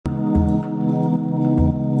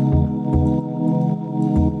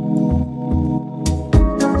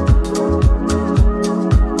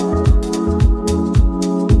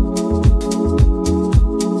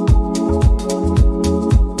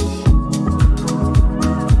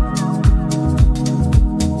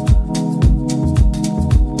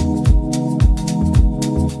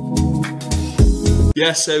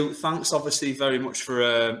Yeah, so thanks obviously very much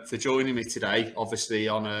for joining me today. Obviously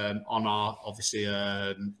on our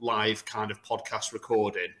live kind of podcast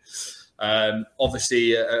recording.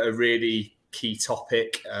 Obviously a really key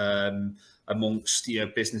topic amongst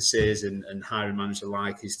businesses and hiring managers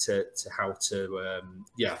alike is to how to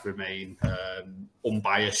remain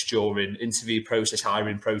unbiased during interview process,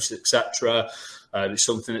 hiring process, etc. It's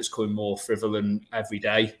something that's becoming more prevalent every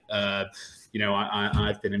day.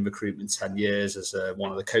 I've been in recruitment 10 years as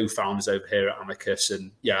one of the co-founders over here at Amicus.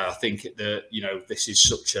 And I think that, this is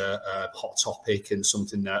such a hot topic and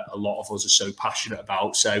something that a lot of us are so passionate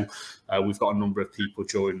about. So we've got a number of people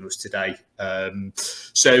joining us today.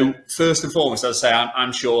 So first and foremost, as I say,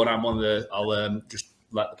 I'm Sean. I'll just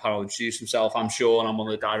let the panel introduce themselves. I'm Sean. I'm one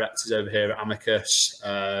of the directors over here at Amicus.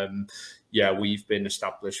 We've been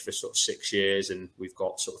established for sort of 6 years, and we've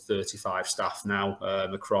got sort of 35 staff now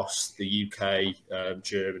across the UK,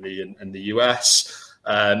 Germany, and the US.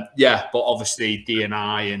 But obviously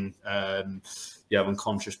D&I and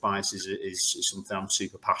unconscious bias is something I'm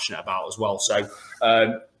super passionate about as well. So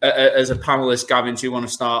as a panelist, Gavin, do you want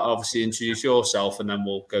to start? Obviously, introduce yourself, and then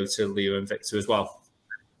we'll go to Leo and Victor as well.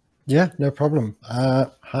 Yeah, no problem.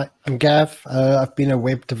 Hi, I'm Gav. I've been a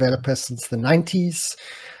web developer since the 90s.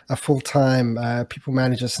 A full-time people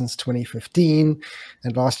manager since 2015,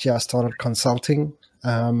 and last year I started consulting.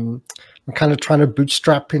 I'm kind of trying to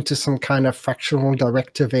bootstrap into some kind of fractional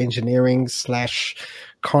director of engineering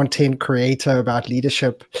 / content creator about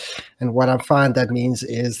leadership. And what I find that means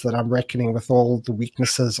is that I'm reckoning with all the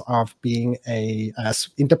weaknesses of being a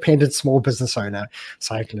independent small business owner.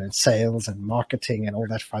 So I learn sales and marketing and all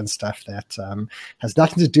that fun stuff that has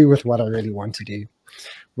nothing to do with what I really want to do.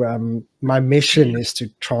 My mission is to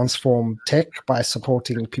transform tech by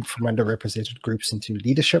supporting people from underrepresented groups into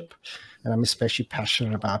leadership. And I'm especially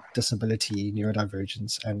passionate about disability,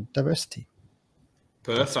 neurodivergence, and diversity.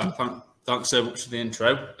 Perfect. Thanks so much for the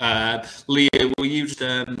intro. Leah, will you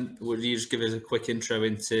just give us a quick intro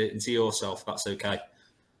into yourself, if that's okay?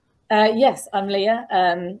 Yes, I'm Leah.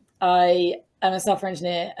 I am a software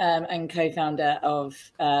engineer and co-founder of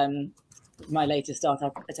my latest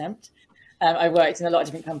startup attempt. I worked in a lot of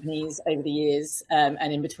different companies over the years, and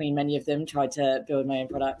in between many of them tried to build my own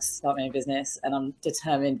products, start my own business, and I'm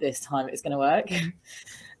determined this time it's going to work.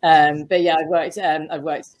 But yeah, I've worked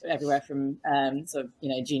everywhere from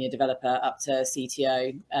junior developer up to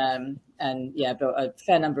CTO, and built a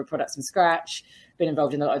fair number of products from scratch. Been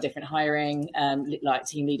involved in a lot of different hiring, like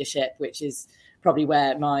team leadership, which is probably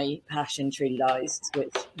where my passion truly lies,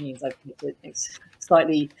 which means it's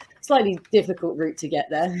slightly difficult route to get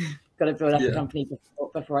there. Got to build up a company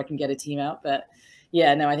before I can get a team out. But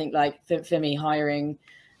I think like for me, hiring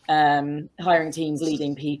teams,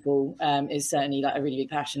 leading people is certainly like a really big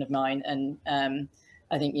passion of mine. And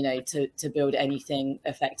I think, to build anything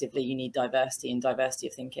effectively, you need diversity and diversity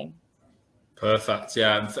of thinking. Perfect.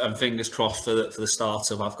 Yeah, and fingers crossed for the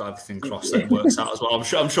startup. I've got everything crossed that it works out as well.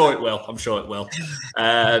 I'm sure it will.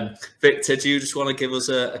 Victor, do you just want to give us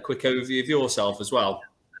a quick overview of yourself as well?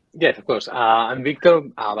 Yes, of course. I'm Victor,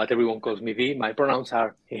 but everyone calls me V. My pronouns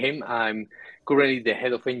are him. I'm currently the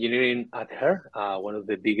head of engineering at Her, one of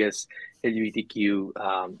the biggest LGBTQ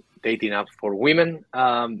dating apps for women.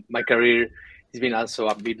 My career has been also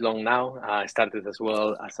a bit long now. I started as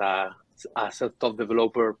well as a top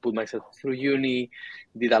developer, put myself through uni,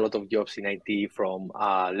 did a lot of jobs in IT from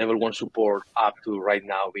level 1 support up to right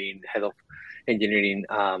now being head of engineering.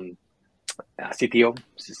 CTO,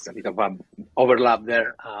 it's a bit of an overlap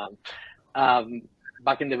there.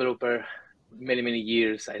 Backend developer, many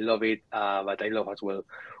years. I love it, but I love as well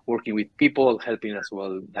working with people, helping as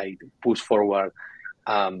well, like push forward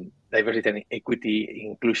diversity and equity,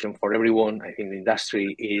 inclusion for everyone. I think the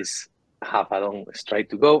industry have a long stride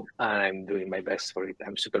to go, and I'm doing my best for it.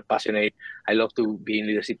 I'm super passionate. I love to be in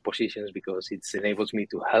leadership positions because it enables me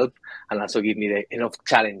to help and also give me enough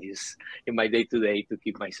challenges in my day-to-day to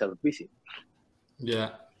keep myself busy. Yeah,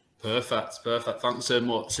 perfect. Thanks so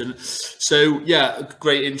much. And so,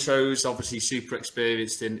 great intros. Obviously, super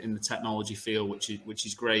experienced in the technology field, which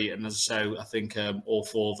is great. And as I say, I think all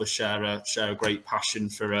four of us share a great passion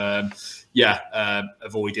for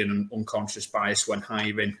avoiding unconscious bias when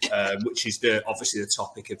hiring, which is obviously the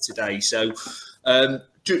topic of today. So,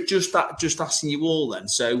 just asking you all then.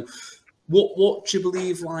 So, what do you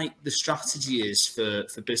believe like the strategy is for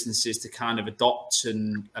businesses to kind of adopt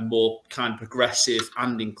a more kind of progressive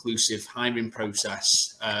and inclusive hiring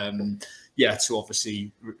process? To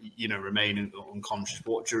obviously remain unconscious.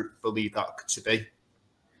 What do you believe that to be?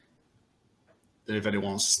 If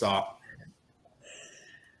anyone wants to start.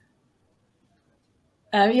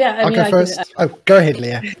 I'll go first. Go ahead,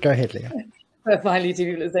 Leah. We're finally two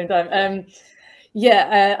people at the same time.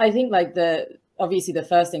 I think like obviously the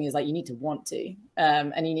first thing is like you need to want to,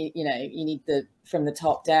 and you need from the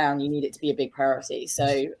top down, you need it to be a big priority.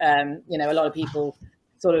 So a lot of people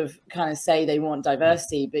sort of kind of say they want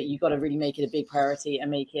diversity, but you've got to really make it a big priority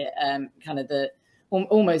and make it kind of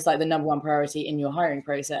almost like the number one priority in your hiring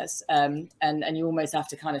process. And you almost have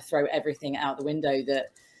to kind of throw everything out the window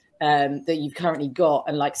that you've currently got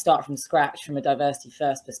and like start from scratch from a diversity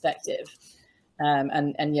first perspective.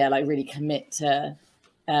 Like really commit to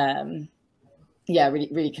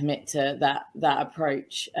really commit to that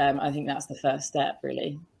approach. I think that's the first step,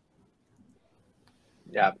 really.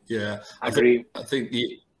 Yeah, I think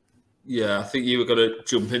you were going to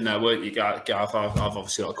jump in there, weren't you, Gav? I've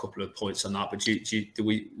obviously got a couple of points on that, but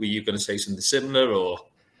were you going to say something similar, or?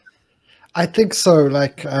 I think so.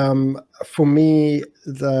 Like for me,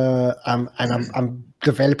 I'm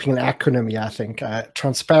developing an acronym here. I think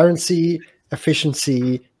transparency,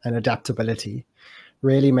 efficiency, and adaptability.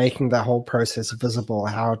 Really making the whole process visible,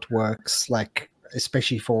 how it works, like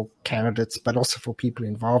especially for candidates, but also for people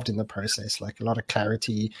involved in the process, like a lot of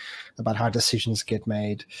clarity about how decisions get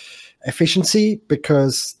made. Efficiency,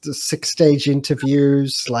 because the 6-stage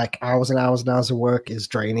interviews, like hours and hours and hours of work, is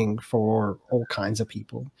draining for all kinds of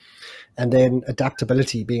people. And then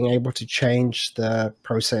adaptability, being able to change the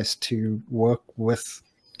process to work with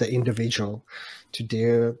the individual,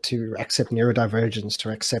 to accept neurodivergence, to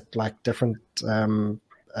accept like different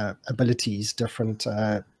abilities, different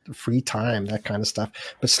free time, that kind of stuff,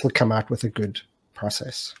 but still come out with a good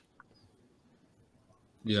process.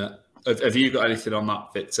 Yeah. Have you got anything on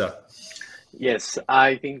that, Victor? Yes,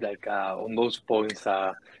 I think like on those points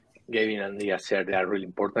Gavin and Leah shared, they are really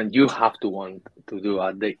important. You have to want to do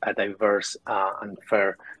a diverse and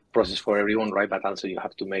fair process for everyone, right? But also you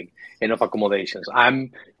have to make enough accommodations.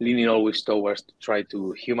 I'm leaning always towards to try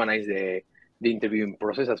to humanize the interviewing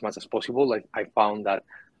process as much as possible. Like I found that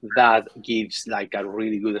gives like a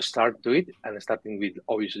really good start to it, and starting with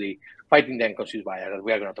obviously fighting the unconscious bias.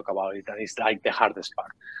 We are going to talk about it, and it's like the hardest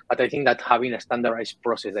part. But I think that having a standardized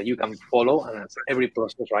process that you can follow, and as every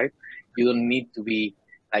process, right, you don't need to be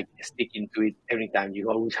like sticking to it every time. You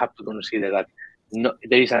always have to consider that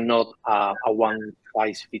there is not a one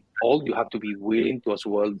size fits all. You have to be willing to as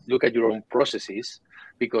well look at your own processes,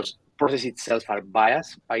 because process itself are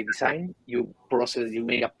biased by design. You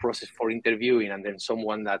make a process for interviewing, and then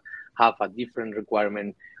someone that have a different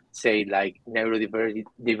requirement, say like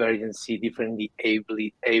neurodivergency, differently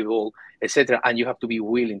able, etc. And you have to be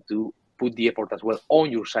willing to put the effort as well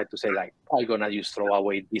on your side to say like, I'm gonna just throw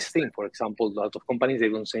away this thing. For example, a lot of companies, they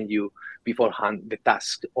don't send you beforehand the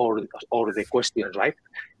task or the questions, right?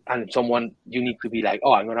 And you need to be like,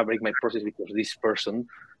 oh, I'm gonna break my process because this person,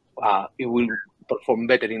 it will perform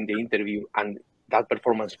better in the interview, and that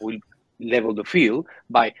performance will level the field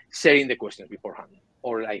by sharing the questions beforehand,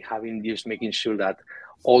 or like making sure that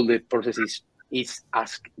all the processes is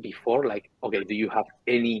asked before, like, okay, do you have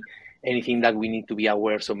anything that we need to be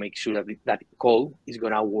aware, so make sure that that call is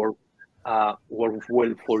gonna work well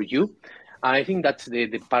for you. And I think that's the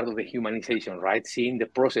part of the humanization, right? Seeing the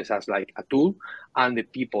process as like a tool and the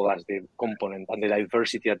people as the component, and the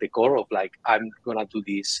diversity at the core of like, I'm gonna do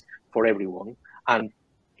this for everyone, and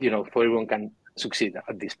for everyone can succeed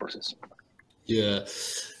at this process. Yeah.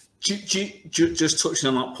 Just touching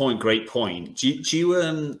on that point, great point.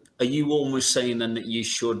 Are you almost saying then that you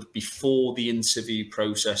should, before the interview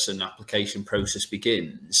process and application process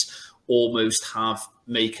begins, almost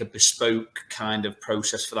make a bespoke kind of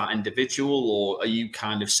process for that individual? Or are you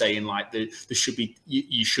kind of saying like there should be,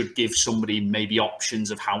 you should give somebody maybe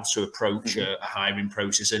options of how to approach a hiring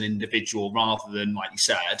process, an individual, rather than, like you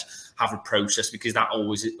said, have a process, because that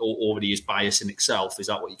already is bias in itself? Is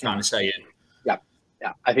that what you're kind of saying?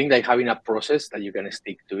 Yeah, I think that having a process that you can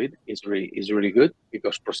stick to it is really good,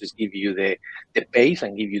 because process give you the pace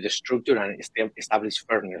and give you the structure and establish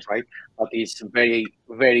fairness, right? But it's very,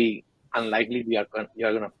 very unlikely you are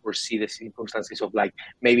going to foresee the circumstances of like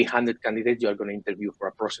maybe 100 candidates you are going to interview for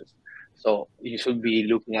a process. So you should be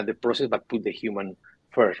looking at the process, but put the human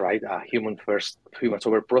first, right? Human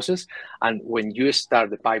over process. And when you start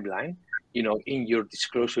the pipeline, in your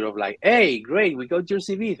disclosure of like, hey, great, we got your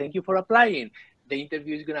CV, thank you for applying. The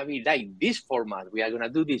interview is going to be like this format. We are going to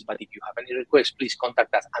do this, but if you have any requests, please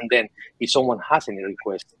contact us. And then if someone has any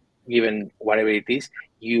request, given whatever it is,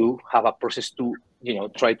 you have a process to,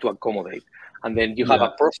 try to accommodate. And then you have a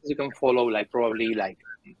process you can follow, like probably like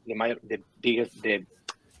the biggest,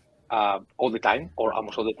 all the time or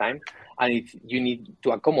almost all the time. And if you need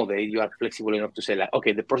to accommodate, you are flexible enough to say like,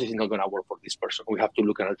 okay, the process is not going to work for this person. We have to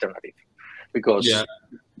look at an alternative, because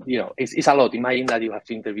it's a lot. Imagine that you have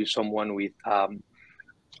to interview someone with,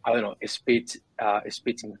 speech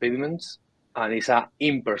impediments, and it's an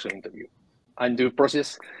in-person interview. And the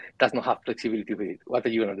process does not have flexibility with it. What are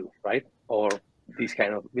you going to do, right? Or these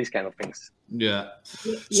kind of things. Yeah.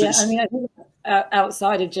 Yeah, I mean, I think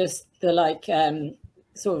outside of just the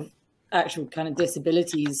sort of actual kind of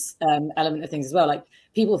disabilities element of things as well, like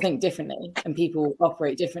people think differently and people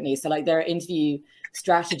operate differently. So like there are interview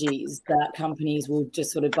strategies that companies will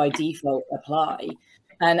just sort of by default apply.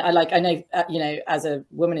 And I know, as a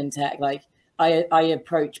woman in tech, like I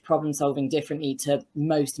approach problem solving differently to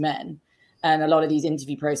most men. And a lot of these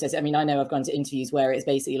interview processes, I mean, I know I've gone to interviews where it's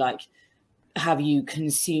basically like, have you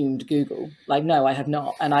consumed Google? Like, no, I have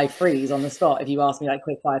not. And I freeze on the spot if you ask me like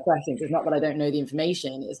quick fire questions. It's not that I don't know the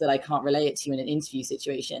information, it's that I can't relay it to you in an interview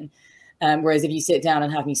situation. Whereas if you sit down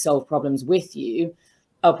and have me solve problems with you,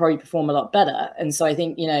 I'll probably perform a lot better. And so I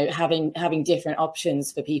think, having different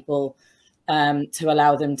options for people to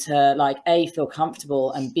allow them to like A, feel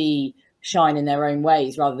comfortable, and B, shine in their own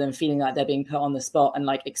ways rather than feeling like they're being put on the spot and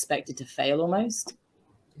like expected to fail almost.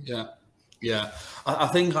 Yeah, I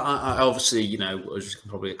think I obviously, as you can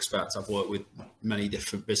probably expect, I've worked with many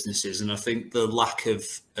different businesses, and I think the lack of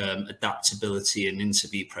adaptability in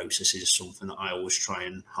interview processes is something that I always try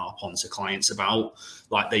and harp on to clients about.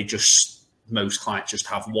 Like most clients just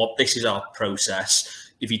have this is our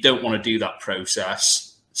process. If you don't want to do that process,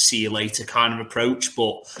 see you later kind of approach,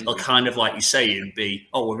 but they'll kind of, like you're saying,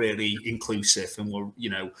 we're really inclusive and we're,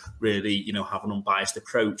 really, have an unbiased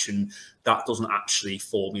approach, and that doesn't actually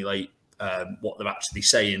formulate what they're actually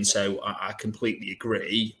saying. So I completely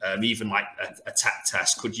agree. Even like a tech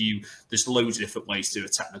test, there's loads of different ways to do a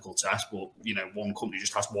technical test, but one company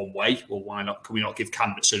just has one way. Well, why not? Can we not give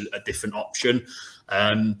candidates a different option?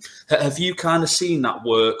 Have you kind of seen that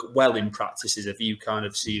work well in practices? Have you kind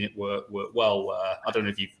of seen it work well? I don't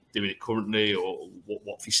know if you're doing it currently, or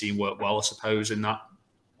what have you seen work well, I suppose, in that?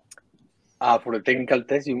 For the technical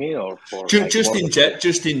test, you mean, or for just in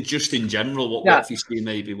general? What have you seen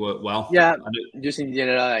maybe work well? Yeah, just in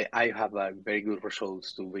general, I have very good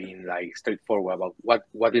results to being like straightforward about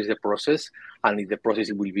what is the process, and if the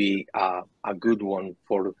process will be a good one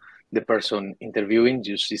for the person interviewing.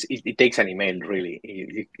 It takes an email really.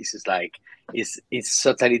 It's just like it's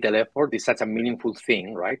such a little effort. It's such a meaningful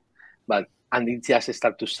thing, right? And it just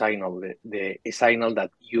start to signal the signal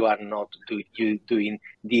that you are not doing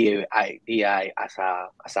DI as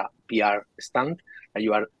a PR stunt, and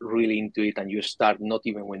you are really into it, and you start not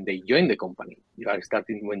even when they join the company. You are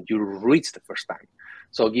starting when you reach the first time.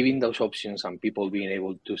 So giving those options and people being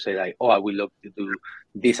able to say like, I will love to do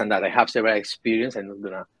this and that. I have several experience. I'm not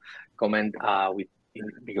gonna comment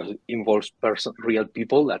because it involves real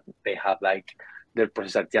people that they have like their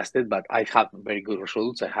process adjusted, but I have very good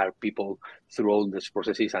results. I hired people through all these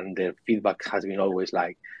processes, and their feedback has been always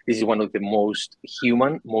like, this is one of the most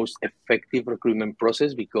human, most effective recruitment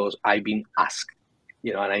process because I've been asked,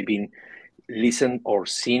 and I've been listened or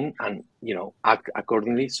seen, and act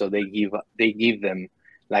accordingly. So they give them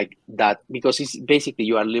like that, because it's basically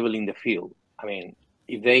you are leveling the field. I mean,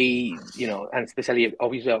 if they, and especially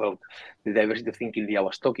obviously about the diversity of thinking I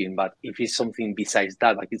was talking, but if it's something besides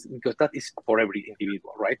that, like because that is for every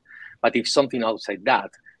individual, right? But if something outside that,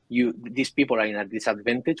 these people are in a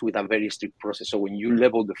disadvantage with a very strict process. So when you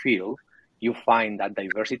level the field, you find that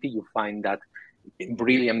diversity, you find that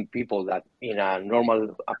brilliant people that in a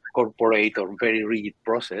normal corporate or very rigid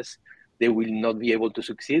process, they will not be able to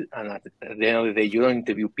succeed. And at the end of the day, you don't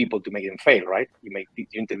interview people to make them fail, right? You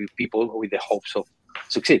interview people with the hopes of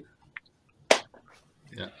succeed.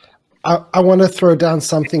 Yeah. I want to throw down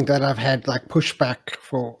something that I've had like pushback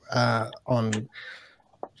for on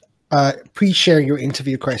pre-sharing your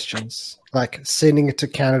interview questions, like sending it to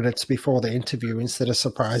candidates before the interview instead of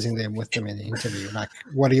surprising them with them in the interview. Like,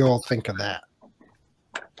 what do you all think of that?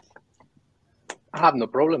 I have no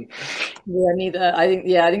problem. Yeah, neither. I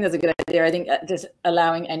think that's a good idea. I think just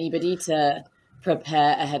allowing anybody to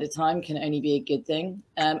prepare ahead of time can only be a good thing.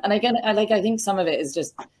 And again, I think some of it is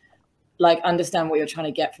just like understand what you're trying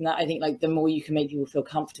to get from that. I think like the more you can make people feel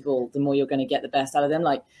comfortable, the more you're going to get the best out of them.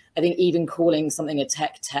 Like I think even calling something a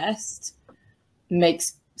tech test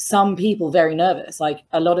makes some people very nervous. Like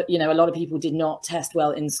a lot of people did not test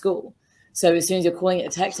well in school. So as soon as you're calling it a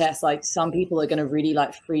tech test, like some people are going to really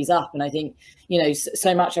like freeze up. And I think,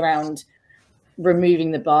 so much around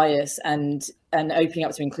removing the bias and opening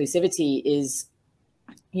up to inclusivity is,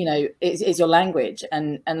 is your language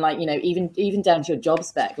and like, even down to your job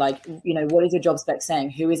spec, like, what is your job spec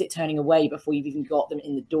saying? Who is it turning away before you've even got them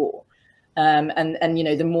in the door? And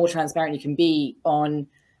the more transparent you can be on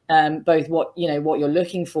both what you're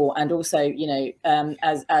looking for, and also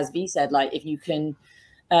as V said, like if you can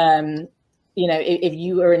if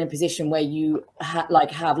you are in a position where you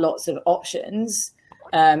have lots of options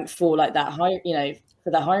for like that for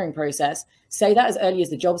the hiring process, say that as early as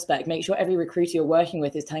the job spec. Make sure every recruiter you're working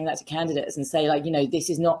with is telling that to candidates, and say like, this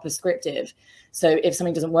is not prescriptive. So if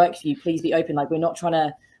something doesn't work for you, please be open. Like we're not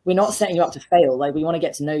setting you up to fail. Like we want to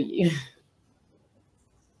get to know you.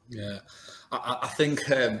 Yeah. I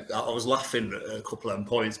think I was laughing at a couple of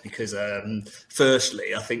points because,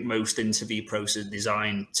 firstly, I think most interview processes are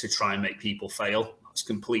designed to try and make people fail. That's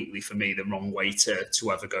completely, for me, the wrong way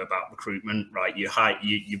to ever go about recruitment, right? You're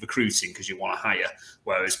recruiting because you want to hire,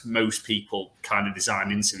 whereas most people kind of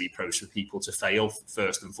design interview process for people to fail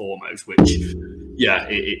first and foremost, which,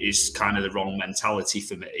 it is kind of the wrong mentality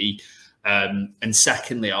for me. And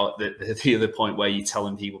secondly, the other point where you're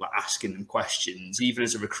telling people that asking them questions, even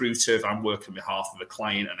as a recruiter, if I'm working on behalf of a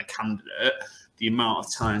client and a candidate, the amount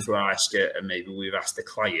of times where I ask it, and maybe we've asked the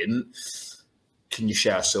client, can you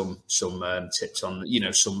share some tips on,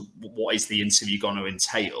 what is the interview going to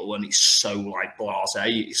entail? And it's so like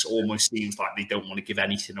blasé. It almost seems like they don't want to give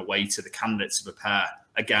anything away to the candidate to prepare.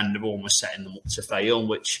 Again, they're almost setting them up to fail,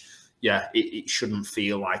 which, it shouldn't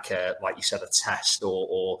feel like you said, a test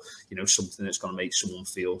or something that's going to make someone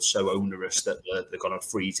feel so onerous that they're going to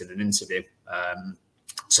freeze in an interview.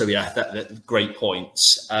 So that great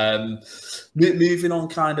points. Moving on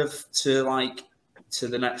kind of to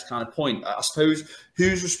the next kind of point, I suppose,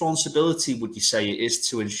 whose responsibility would you say it is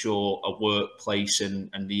to ensure a workplace and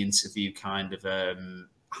the interview kind of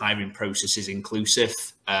hiring process is inclusive?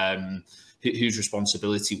 Whose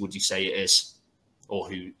responsibility would you say it is? Or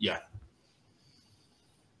who,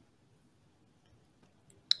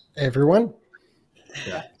 Everyone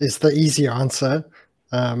is the easy answer.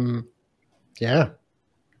 But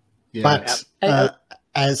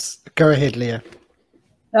go ahead, Leah.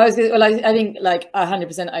 I think like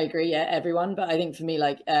 100% I agree. Yeah, everyone. But I think for me,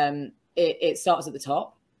 like it starts at the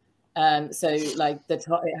top. So like the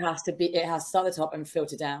top, it has to start at the top and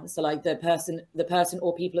filter down. So like the person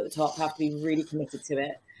or people at the top have to be really committed to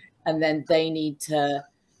it, and then they need to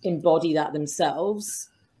embody that themselves,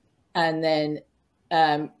 and then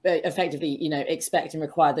effectively, expect and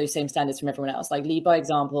require those same standards from everyone else. Like lead by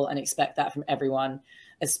example and expect that from everyone,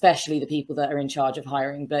 especially the people that are in charge of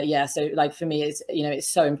hiring. But so like for me, it's it's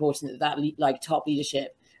so important that like top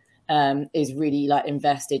leadership is really like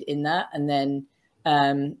invested in that, and then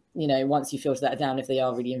once you filter that down, if they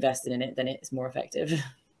are really invested in it, then it's more effective.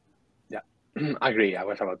 I agree. I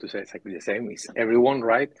was about to say exactly the same. It's everyone,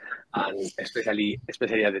 right? And especially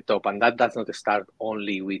at the top. And that does not start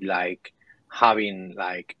only with like having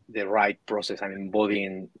like the right process and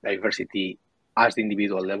embodying diversity at the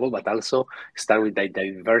individual level, but also start with the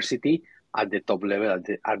diversity at the top level,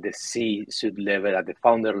 at the C-suite level, at the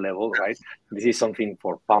founder level, right? This is something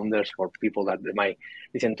for founders, for people that they might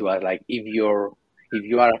listen to us. Like if you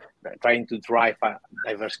are trying to drive a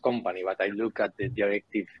diverse company, but I look at the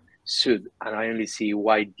directive suit and I only see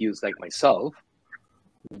white dudes like myself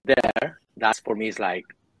there, that's for me is like,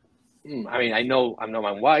 I mean, I know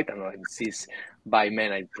I'm white, I know I'm cis by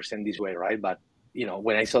men, I present this way, right? But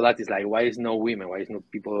when I saw that, it's like, why is no women? Why is no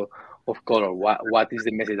people of color? What is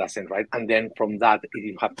the message that sent, right? And then from that,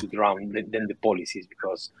 you have to drown then the policies,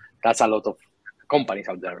 because that's a lot of companies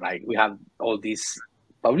out there. Like we have all this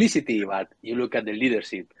publicity, but you look at the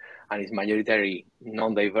leadership and it's majority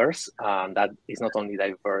non-diverse, and that is not only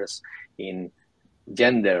diverse in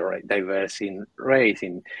gender, right? Diverse in race,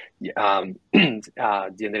 in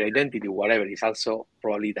gender identity, whatever. It's also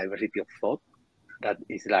probably diversity of thought. That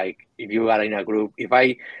is like, if you are in a group, if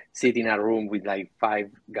I sit in a room with like 5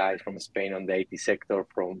 guys from Spain on the IT sector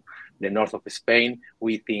from the north of Spain,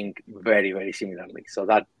 we think very, very similarly. So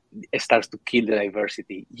that starts to kill the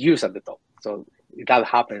diversity use at the top. So if that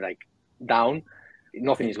happens like down,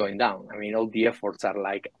 nothing is going down. I mean, all the efforts are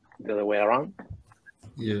like the other way around.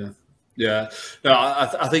 Yeah. No,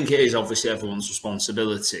 I think it is obviously everyone's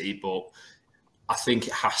responsibility, but I think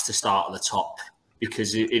it has to start at the top.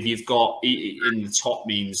 Because if you've got in the top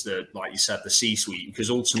means that, like you said, the C-suite,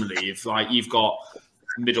 because ultimately if like you've got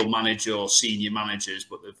middle manager or senior managers,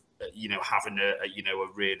 but having a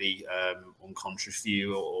really unconscious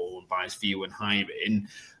view or unbiased view when hiring,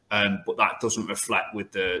 but that doesn't reflect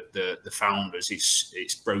with the founders.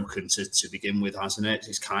 It's broken to begin with, hasn't it?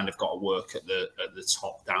 It's kind of got to work at the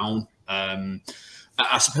top down.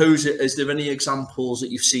 I suppose, is there any examples that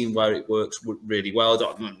you've seen where it works really well? I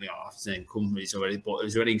don't know, I have to name companies already, but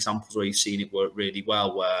is there any examples where you've seen it work really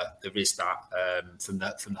well, where there is that from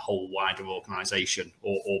the whole wider organisation,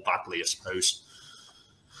 or badly, I suppose?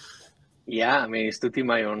 Yeah, I mean, it's tooting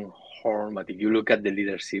my own horn, but if you look at the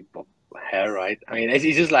leadership of her, right? I mean, it's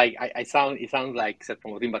just like it sounds like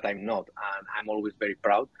self-promoting, but I'm not, and I'm always very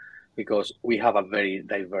proud because we have a very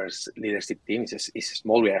diverse leadership team. It's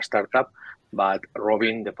small, we are a startup, but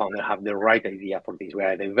Robin, the founder, have the right idea for this. We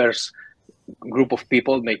are a diverse group of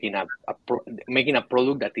people making making a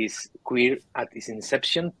product that is queer at its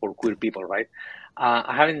inception for queer people, right?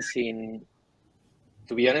 I haven't seen,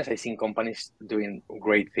 to be honest, I've seen companies doing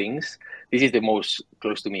great things. This is the most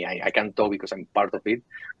close to me. I can't talk because I'm part of it,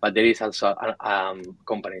 but there is also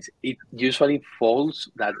companies. It usually falls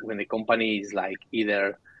that when the company is like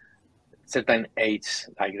either certain age,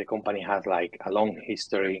 like the company has like a long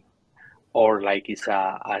history, or like it's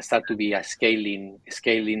start to be a scaling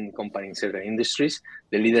company in certain industries.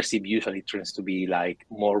 The leadership usually tends to be like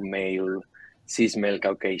more male, cis male,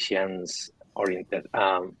 Caucasians oriented.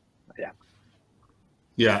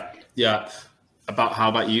 Yeah. Yeah. How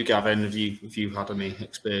about you, Gavin? Have you had any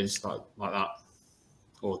experience like that,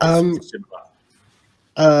 or similar?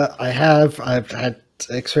 I've had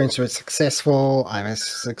experience where it's successful. I've had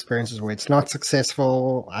experiences where it's not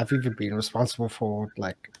successful. I've even been responsible for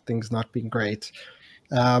like things not being great.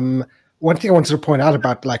 One thing I wanted to point out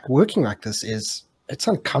about like working like this is it's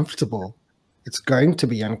uncomfortable. It's going to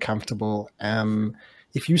be uncomfortable.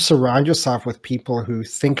 If you surround yourself with people who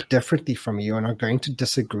think differently from you and are going to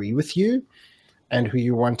disagree with you, and who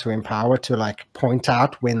you want to empower to like point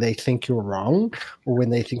out when they think you're wrong or when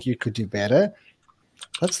they think you could do better,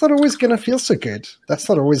 that's not always going to feel so good. That's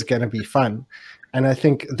not always going to be fun. And I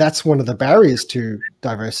think that's one of the barriers to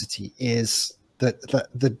diversity is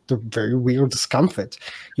the very real discomfort.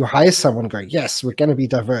 You hire someone going, yes, we're going to be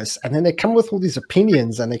diverse. And then they come with all these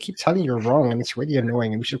opinions and they keep telling you you're wrong. And it's really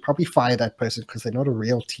annoying. And we should probably fire that person because they're not a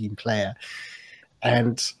real team player.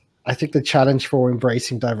 And I think the challenge for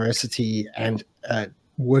embracing diversity and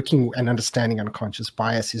working and understanding unconscious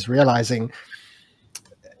bias is realizing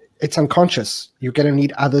it's unconscious. You're going to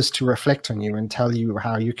need others to reflect on you and tell you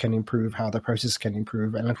how you can improve, how the process can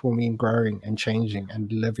improve. And it will mean growing and changing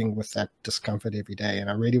and living with that discomfort every day. And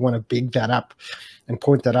I really want to big that up and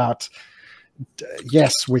point that out.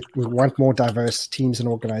 Yes, we want more diverse teams and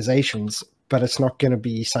organizations, but it's not going to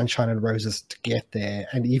be sunshine and roses to get there.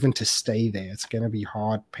 And even to stay there, it's going to be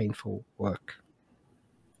hard, painful work.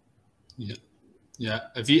 Yeah.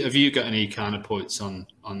 Have you got any kind of points on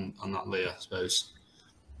that, Leah, I suppose?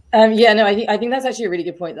 I think that's actually a really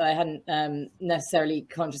good point that I hadn't necessarily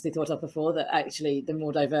consciously thought of before, that actually the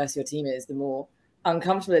more diverse your team is, the more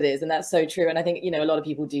uncomfortable it is. And that's so true. And I think, a lot of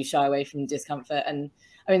people do shy away from discomfort. And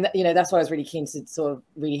I mean, that's why I was really keen to sort of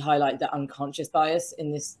really highlight the unconscious bias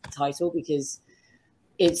in this title, because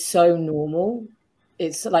it's so normal.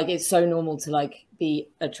 It's so normal to like be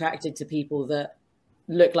attracted to people that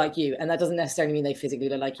look like you. And that doesn't necessarily mean they physically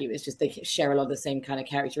look like you. It's just they share a lot of the same kind of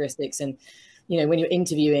characteristics. And when you're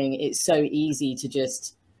interviewing, it's so easy to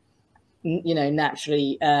just,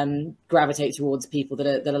 naturally gravitate towards people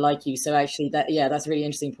that are like you. So actually, that's a really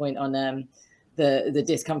interesting point on the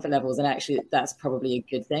discomfort levels, and actually, that's probably a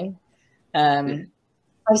good thing. I've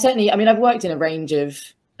worked in a range of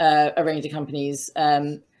companies.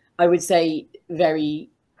 I would say very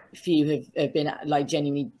few have been like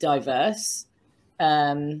genuinely diverse.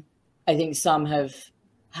 I think some have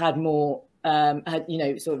had more,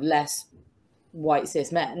 sort of less white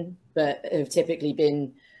cis men, but have typically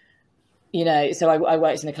been, so I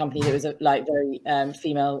worked in a company that was like very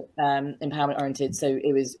female empowerment oriented. So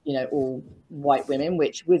it was, all white women,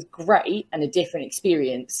 which was great and a different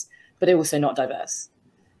experience, but also not diverse.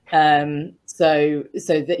 So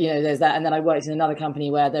that, there's that. And then I worked in another company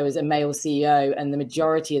where there was a male CEO and the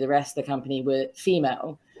majority of the rest of the company were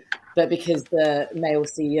female, but because the male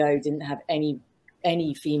CEO didn't have any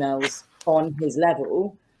females on his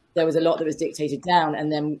level, there was a lot that was dictated down.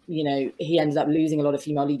 And then, he ended up losing a lot of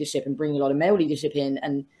female leadership and bringing a lot of male leadership in.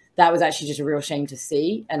 And that was actually just a real shame to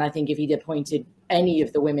see. And I think if he'd appointed any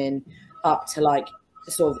of the women up to like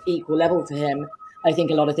sort of equal level to him, I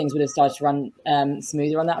think a lot of things would have started to run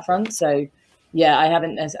smoother on that front. So yeah,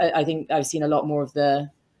 I think I've seen a lot more of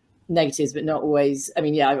the negatives, but not always. I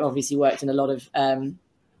mean, I've obviously worked in a lot of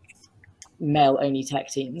male-only tech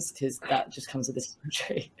teams because that just comes with this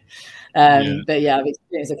country. But yeah, I've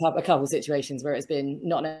experienced a couple of situations where it's been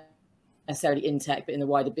not necessarily in tech, but in the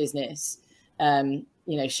wider business,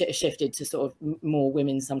 shifted to sort of more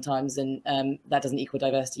women sometimes, and that doesn't equal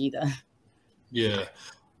diversity either. Yeah.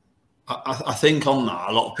 I think on that,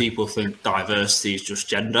 a lot of people think diversity is just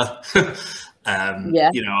gender.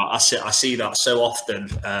 I see that so often.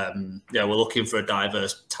 We're looking for a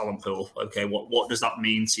diverse talent pool. Okay, what does that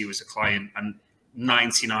mean to you as a client? And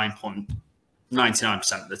 99.9%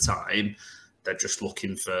 99% of the time, they're just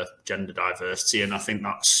looking for gender diversity. And I think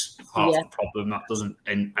that's half the problem. That doesn't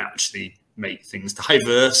actually make things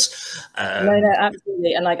diverse. No,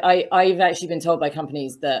 absolutely. And like I've actually been told by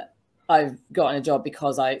companies that I've gotten a job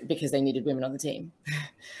because they needed women on the team.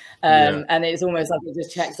 And it's almost like it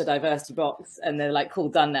just checks the diversity box and they're like, cool,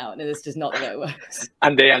 done now. And it's just not the way it works.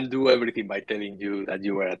 And they undo everything by telling you that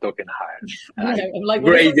you were a token hire. I'm like,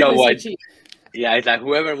 great job. Yeah, it's like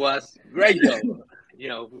whoever was, great job. You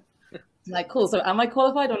know. Like, cool. So am I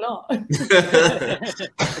qualified or not?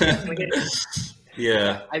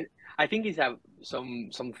 Yeah. I think it's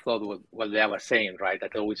some thought what they were saying, right?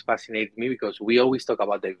 That always fascinates me because we always talk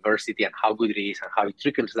about diversity and how good it is and how it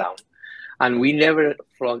trickles down. And we never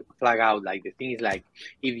flag out, like, the thing is, like,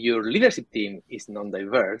 if your leadership team is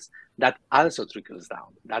non-diverse, that also trickles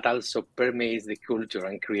down. That also permeates the culture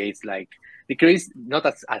and creates, like, it creates not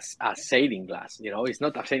as a sailing glass, you know, it's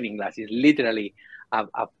not a sailing glass. It's literally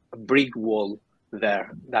a brick wall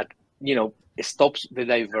there that, you know, stops the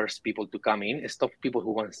diverse people to come in, stops people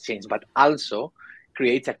who want to change, but also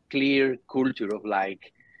creates a clear culture of,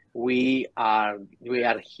 like, we are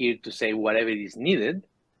here to say whatever is needed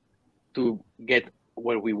to get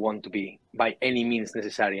where we want to be by any means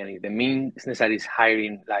necessary. And if the means necessary is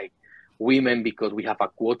hiring, like, women because we have a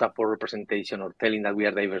quota for representation or telling that we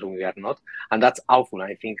are diverse when we are not. And that's awful.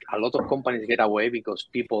 And I think a lot of companies get away because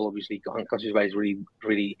people, obviously, unconscious bias is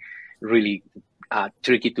really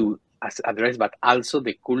tricky to address, but also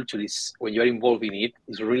the culture is, when you're involved in it,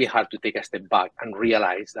 it's really hard to take a step back and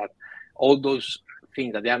realize that all those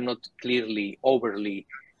things that they are not clearly overly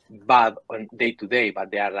bad on day to day,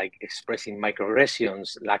 but they are like expressing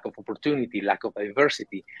microaggressions, lack of opportunity, lack of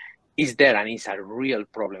diversity, is there, and it's a real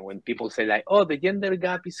problem. When people say, like, oh, the gender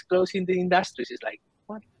gap is closing the industries, it's like,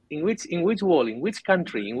 what? In which world, in which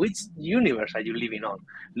country, in which universe are you living on?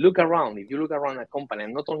 Look around. If you look around a company,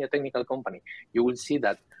 and not only a technical company, you will see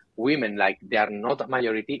that women, like, they are not a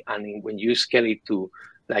majority, and when you scale it to,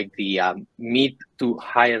 like, the mid to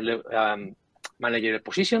higher managerial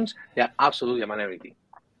positions, they are absolutely a minority.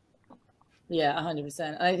 Yeah,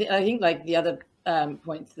 100%. I think like the other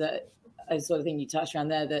point that I sort of think you touched around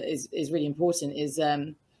there that is really important is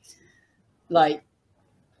like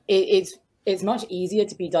it's much easier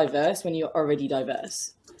to be diverse when you're already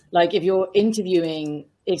diverse. Like, if you're interviewing,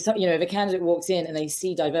 if a candidate walks in and they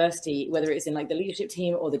see diversity, whether it's in like the leadership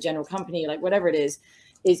team or the general company, like whatever it is,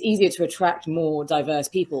 it's easier to attract more diverse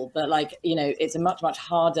people. But, like, you know, it's a much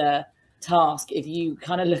harder task if you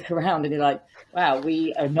kind of look around and you're like, wow,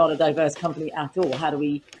 we are not a diverse company at all. How do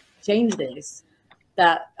we change this?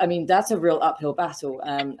 That's a real uphill battle,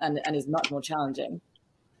 and is much more challenging.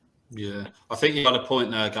 Yeah, I think you had a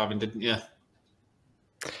point there, Gavin, didn't you?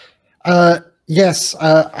 Yes,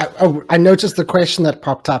 I noticed the question that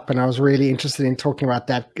popped up, and I was really interested in talking about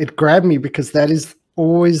that. It grabbed me because that is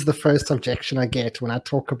always the first objection I get when I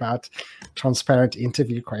talk about transparent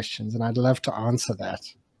interview questions, and I'd love to answer that.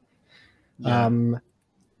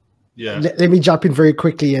 Let me jump in very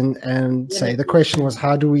quickly and say the question was,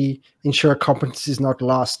 how do we ensure competency is not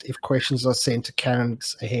lost if questions are sent to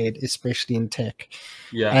candidates ahead, especially in tech?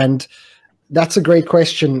 And that's a great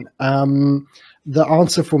question. The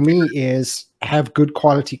answer for me is have good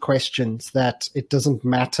quality questions. That it doesn't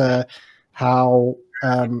matter how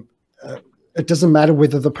it doesn't matter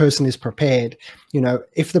whether the person is prepared. You know,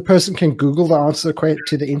 if the person can Google the answer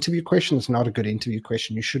to the interview question, it's not a good interview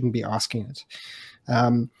question. You shouldn't be asking it.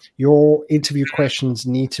 Your interview questions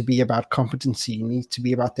need to be about competency, need to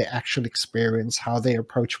be about their actual experience, how they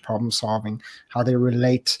approach problem solving, how they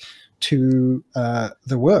relate to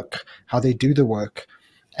the work, how they do the work.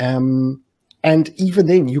 And even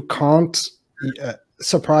then, you can't,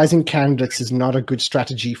 surprising candidates is not a good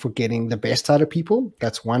strategy for getting the best out of people.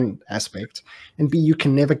 That's one aspect. And B, you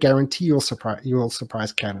can never guarantee you'll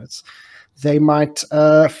surprise candidates. They might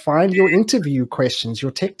find your interview questions,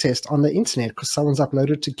 your tech test on the internet because someone's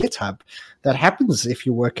uploaded to GitHub. That happens if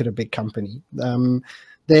you work at a big company.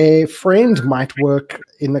 Their friend might work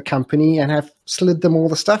in the company and have slid them all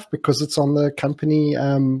the stuff because it's on the company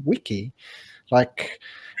wiki.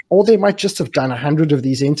 Or they might just have done 100 of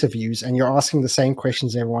these interviews and you're asking the same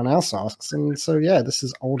questions everyone else asks. And so, yeah, this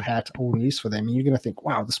is old hat, old news for them. And you're going to think,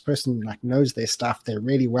 wow, this person knows their stuff. They're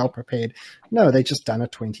really well prepared. No, they just done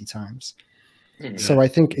it 20 times. Mm-hmm. So I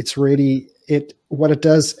think it's really what it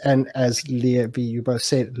does. And as Leah, you both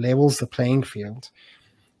said, levels the playing field.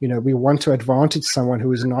 You know, we want to advantage someone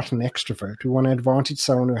who is not an extrovert. We want to advantage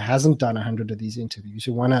someone who hasn't done 100 of these interviews.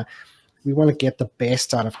 We want to get the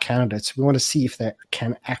best out of candidates. We want to see if they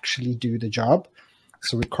can actually do the job.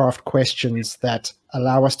 So we craft questions that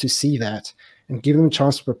allow us to see that. and give them a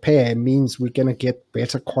chance to prepare means we're going to get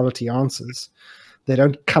better quality answers. They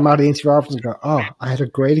don't come out of the interview afterwards and go, oh, I had a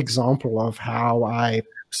great example of how I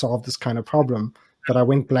solved this kind of problem, but I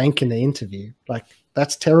went blank in the interview. Like,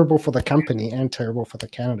 that's terrible for the company and terrible for the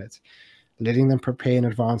candidate. Letting them prepare in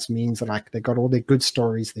advance means that, like, they got all their good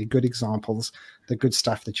stories, their good examples, the good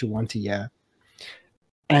stuff that you want to hear.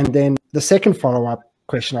 And then the second follow-up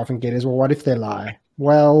question I often get is, well, what if they lie?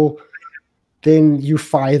 Well, then you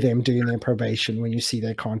fire them during their probation when you see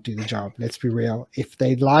they can't do the job. Let's be real. If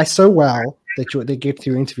they lie so well that they get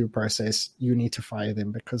through interview process, you need to fire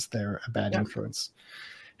them because they're a bad influence.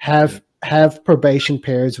 Have probation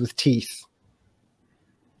periods with teeth.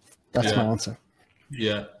 That's my answer.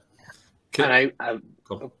 Yeah. And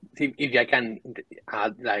if I can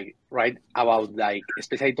add, like, right about, like,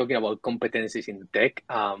 especially talking about competencies in tech,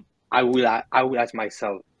 I will ask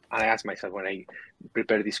myself, and I ask myself when I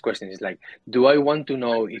prepare these questions, is like, do I want to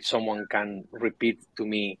know if someone can repeat to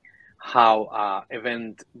me how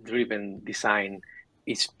event-driven design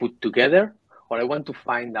is put together, or I want to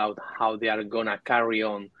find out how they are gonna carry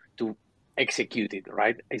on to execute it,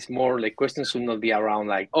 right? It's more like questions should not be around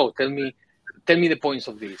like, oh, tell me the points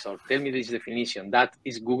of this, or tell me this definition. That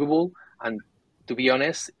is Googleable, and to be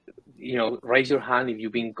honest, raise your hand if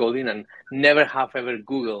you've been coding and never have ever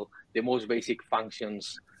Googled the most basic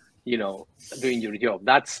functions, doing your job.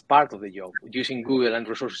 That's part of the job. Using Google and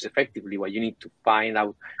resources effectively, what you need to find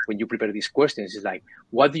out when you prepare these questions is like,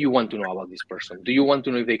 what do you want to know about this person? Do you want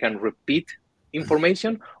to know if they can repeat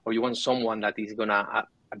information, or you want someone that is gonna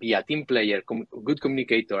be a team player, good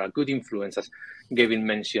communicator, a good influence, as Gavin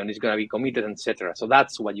mentioned, is gonna be committed, etc. So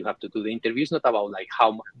that's what you have to do. The interview is not about like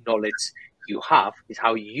how much knowledge you have, it's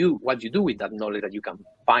what you do with that knowledge that you can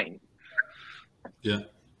find. Yeah,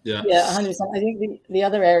 100%. I think the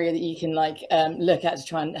other area that you can look at to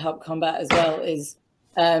try and help combat as well is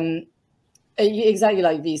exactly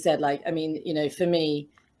like V said. Like, I mean, for me,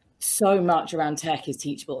 so much around tech is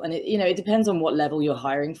teachable, and it depends on what level you're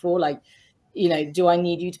hiring for. Like, do I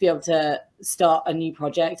need you to be able to start a new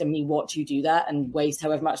project and me watch you do that and waste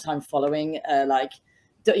however much time following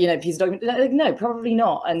piece of document? Like, no, probably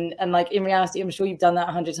not. And like, in reality, I'm sure you've done that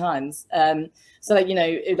 100 times. So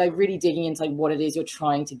really digging into like what it is you're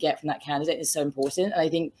trying to get from that candidate is so important. And I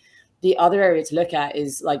think the other area to look at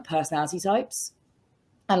is like personality types.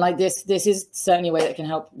 And like this is certainly a way that can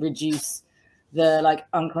help reduce the like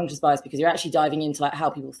unconscious bias, because you're actually diving into like how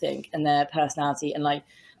people think and their personality, and like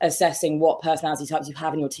assessing what personality types you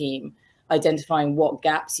have in your team, identifying what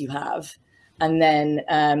gaps you have, and then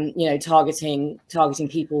targeting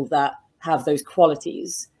people that have those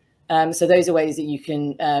qualities. So those are ways that you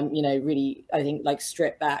can really, I think, like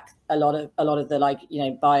strip back a lot of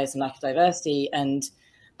the bias and lack of diversity, and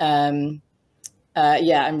and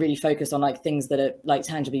really focus on like things that are like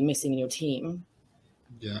tangibly missing in your team.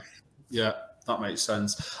 Yeah, that makes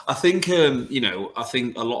sense. I think I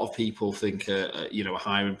think a lot of people think a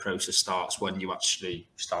hiring process starts when you actually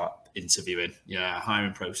start interviewing. Yeah, a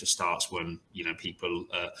hiring process starts when people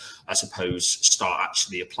I suppose start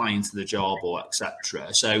actually applying to the job, or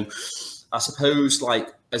etc. So I suppose,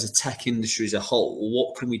 like, as a tech industry as a whole,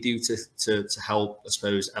 what can we do to help, I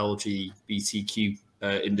suppose, LGBTQ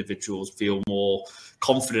individuals feel more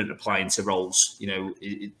confident applying to roles?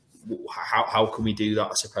 How can we do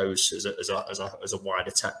that, I suppose, as a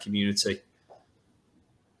wider tech community?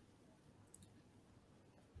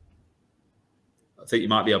 I think you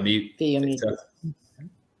might be on mute.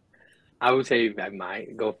 I would say I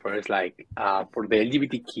might go first. Like, for the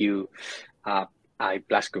LGBTQ I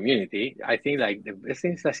plus community, I think like the best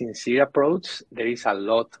thing is a sincere approach. There is a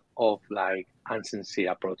lot of like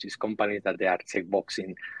unsincere approaches, companies that they are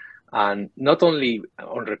checkboxing, and not only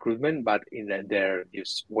on recruitment, but in their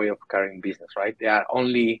just way of carrying business, right? They are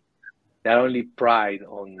only pride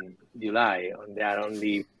on July, and they are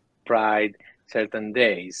only pride certain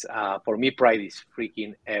days. For me, pride is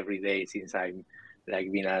freaking every day since I'm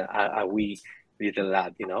like being a wee little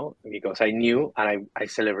lad, because I knew and I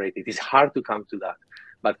celebrated. It's hard to come to that,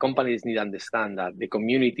 but companies need to understand that the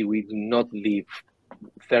community, we do not live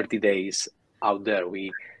 30 days out there.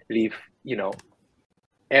 We live,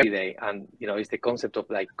 every day, and it's the concept of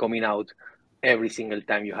like coming out every single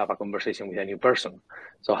time you have a conversation with a new person.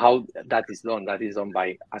 So how that is done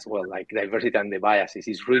by as well, like diversity and the biases.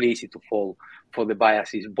 It's really easy to fall for the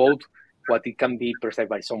biases, both what it can be perceived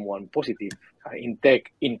by someone positive. In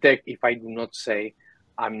tech, if I do not say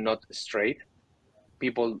I'm not straight,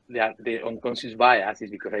 people, the unconscious bias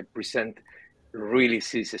is because I present really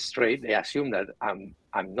cis straight, they assume that I'm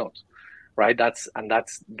not. Right, that's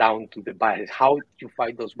down to the bias. How you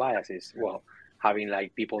fight those biases? Well, having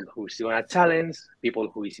like people who still want to challenge, people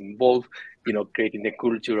who is involved, creating the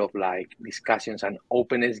culture of like discussions and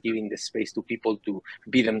openness, giving the space to people to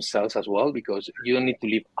be themselves as well, because you don't need to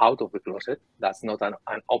live out of the closet. That's not an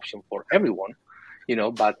option for everyone,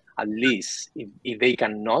 but at least if they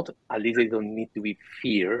cannot, at least they don't need to be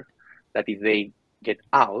fear that if they get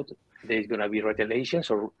out, there's going to be retaliations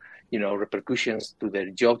or, repercussions to their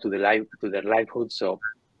job, to their livelihood. So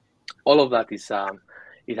all of that is a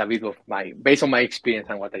bit of based on my experience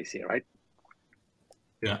and what I see, right?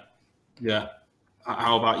 Yeah.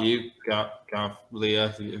 How about you, Gav, Leah?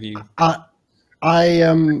 Have you?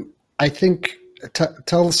 I think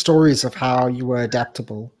tell the stories of how you were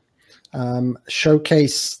adaptable.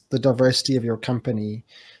 Showcase the diversity of your company.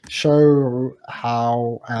 Show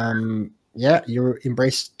how you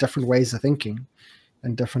embrace different ways of thinking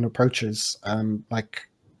and different approaches.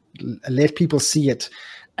 Let people see it,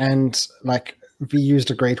 and like we used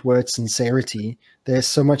a great word, sincerity. There's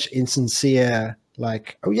so much insincere,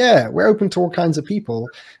 like, oh yeah, we're open to all kinds of people,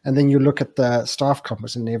 and then you look at the staff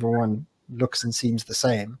comments and everyone looks and seems the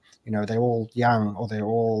same. They're all young, or they're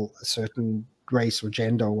all a certain race or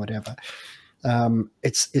gender or whatever.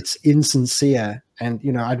 It's insincere, and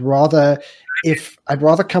I'd rather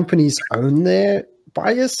companies own their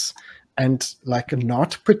bias and like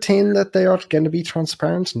not pretend that they are going to be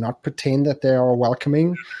transparent, not pretend that they are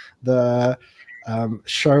welcoming. The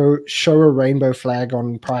show a rainbow flag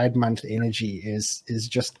on Pride Month energy is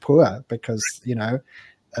just poor, because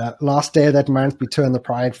last day of that month we turn the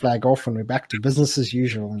pride flag off and we're back to business as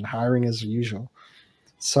usual and hiring as usual.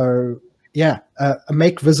 So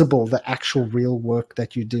make visible the actual real work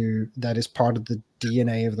that you do, that is part of the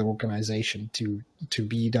DNA of the organization, to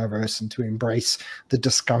be diverse and to embrace the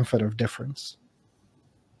discomfort of difference.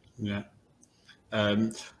 Yeah.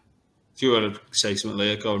 If you want to say something,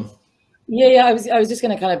 Leah, go on. Yeah. I was just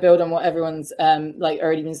going to kind of build on what everyone's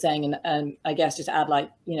already been saying, and I guess just add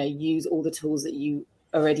use all the tools that you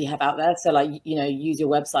already have out there. So use your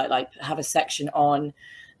website, have a section on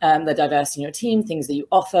the diversity in your team, things that you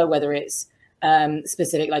offer, whether it's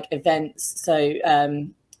specific events. So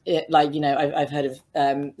I've heard of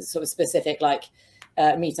sort of specific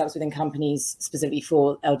meetups within companies specifically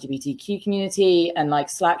for LGBTQ community, and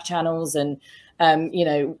Slack channels, and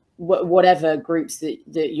whatever groups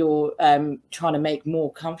that you're trying to make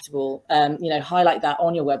more comfortable. Highlight that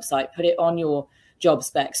on your website, put it on your job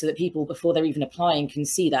spec, so that people, before they're even applying, can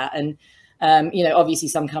see that. And obviously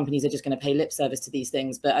some companies are just going to pay lip service to these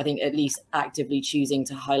things, but I think at least actively choosing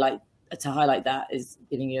to highlight that is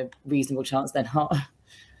giving you a reasonable chance then.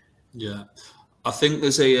 Yeah, I think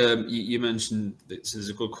there's a you mentioned there's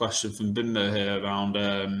a good question from Bimber here around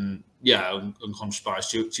unconscious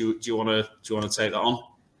bias. Do you want to take that on?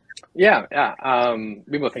 Yeah.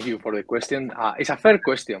 Bimbo, thank you for the question. It's a fair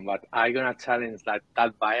question, but I'm gonna challenge that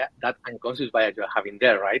bias, that unconscious bias you're having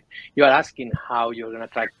there, right? You are asking how you're gonna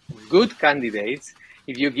attract good candidates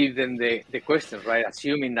if you give them the questions, right?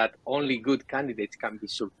 Assuming that only good candidates can be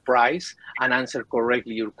surprised and answer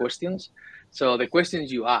correctly your questions. So the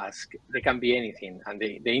questions you ask, they can be anything, and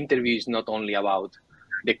the interview is not only about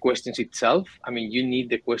the questions itself. I mean, you need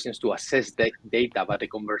the questions to assess the data, but the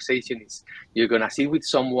conversation is, you're going to sit with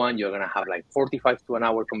someone, you're going to have 45 to an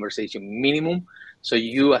hour conversation minimum. So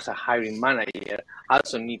you as a hiring manager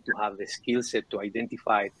also need to have the skill set to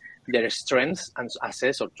identify their strengths and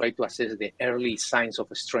assess or try to assess the early signs of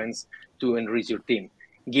strengths to enrich your team.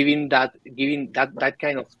 Giving that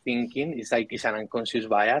kind of thinking is it's an unconscious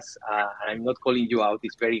bias. I'm not calling you out.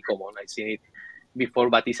 It's very common. I've seen it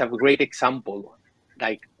before, but it's a great example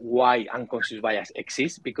why unconscious bias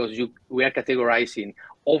exists, because we are categorizing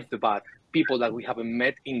off the bat people that we haven't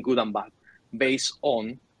met in good and bad based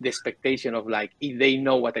on the expectation of if they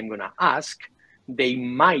know what I'm going to ask, they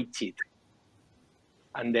might cheat.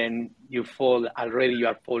 And then you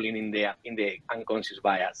are falling in the unconscious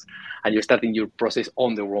bias, and you're starting your process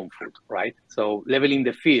on the wrong foot, right? So leveling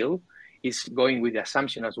the field is going with the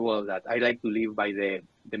assumption as well that I like to live by the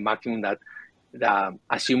maximum that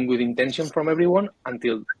assume good intention from everyone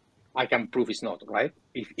until I can prove it's not, right?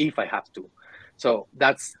 If I have to. So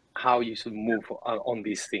that's how you should move on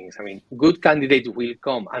these things. I mean, good candidates will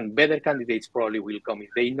come, and better candidates probably will come if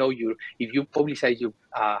they know you. If you publicize your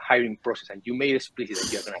hiring process and you made explicit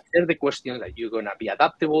that you're going to answer the questions, that you're going to be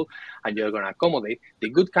adaptable and you're going to accommodate, the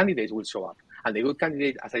good candidates will show up. And the good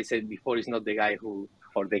candidate, as I said before, is not the guy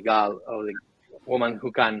or the girl or the woman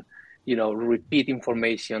who can repeat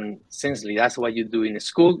information sensibly. That's what you do in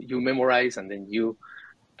school. You memorize and then you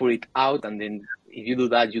put it out, and then if you do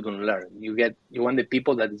that, you don't learn. You want the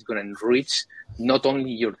people that is going to enrich not only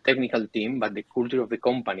your technical team but the culture of the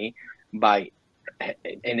company by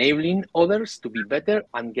enabling others to be better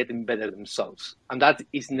and getting better themselves. And that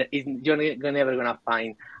you're never going to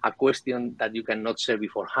find a question that you cannot share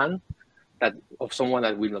beforehand that of someone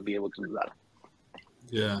that will not be able to do that.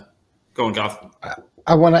 Yeah. Go on, Gav.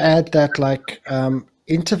 I want to add that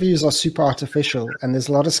interviews are super artificial, and there's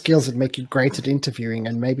a lot of skills that make you great at interviewing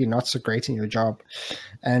and maybe not so great in your job.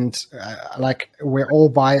 And we're all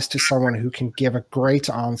biased to someone who can give a great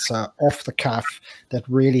answer off the cuff that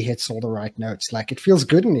really hits all the right notes. Like, it feels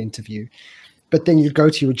good in an interview, but then you go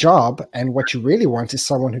to your job, and what you really want is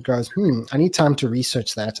someone who goes, I need time to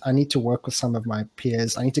research that. I need to work with some of my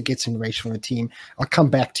peers. I need to get some information from the team. I'll come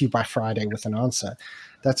back to you by Friday with an answer.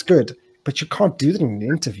 That's good, but you can't do that in an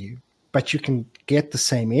interview. But you can get the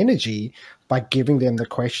same energy by giving them the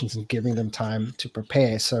questions and giving them time to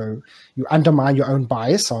prepare. So you undermine your own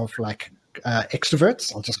bias of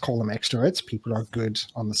extroverts. I'll just call them extroverts. People are good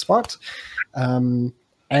on the spot. And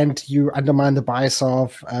you undermine the bias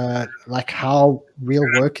of how real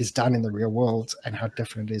work is done in the real world and how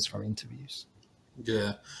different it is from interviews.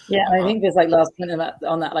 Yeah. Yeah, I think there's last point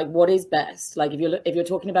on that, what is best? If you're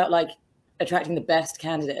talking about attracting the best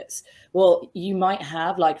candidates, well, you might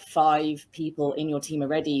have 5 people in your team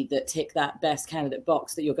already that tick that best candidate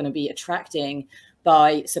box that you're going to be attracting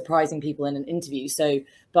by surprising people in an interview. So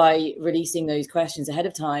by releasing those questions ahead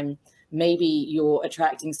of time, maybe you're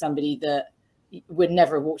attracting somebody that would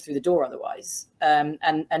never have walked through the door otherwise, and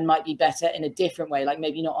might be better in a different way.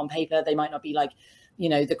 Maybe not on paper, they might not be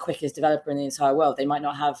the quickest developer in the entire world. They might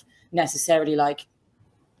not have necessarily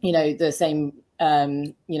the same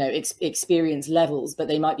experience levels, but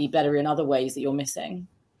they might be better in other ways that you're missing.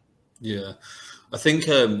 Yeah, I think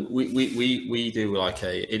we do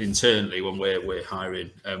internally when we're hiring,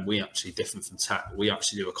 we actually, different from tech, we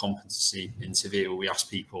actually do a competency interview where we ask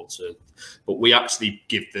people but we actually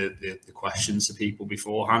give the questions to people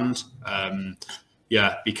beforehand.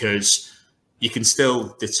 Because you can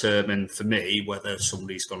still determine, for me, whether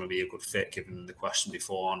somebody's going to be a good fit given the question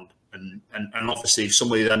beforehand. And obviously, if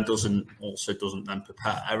somebody then doesn't then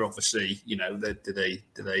prepare, obviously, do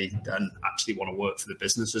they then actually want to work for the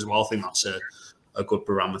business as well? I think that's a good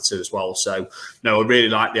parameter as well. So, no, I really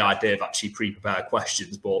like the idea of actually pre-prepared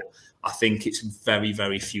questions, but I think it's very,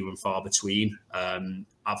 very few and far between.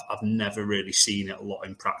 I've never really seen it a lot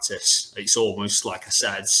in practice. It's almost, like I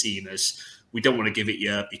said, seen as, we don't want to give it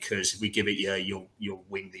you because if we give it you, you'll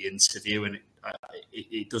win the interview, and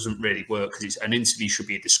it doesn't really work, because an interview should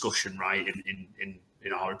be a discussion, right?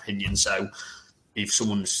 In our opinion. So if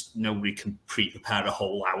nobody can pre-prepare a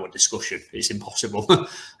whole hour discussion, it's impossible.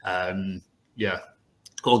 Yeah.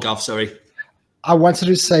 Go on, Gav, sorry. I wanted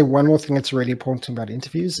to say one more thing that's really important about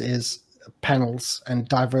interviews is panels and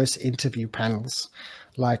diverse interview panels.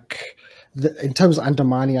 In terms of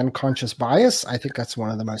undermining unconscious bias, I think that's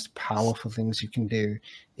one of the most powerful things you can do,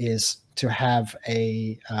 is to have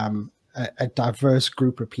a diverse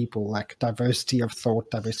group of people, diversity of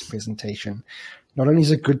thought, diversity of presentation. Not only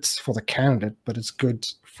is it good for the candidate, but it's good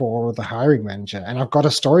for the hiring manager. And I've got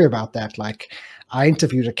a story about that. I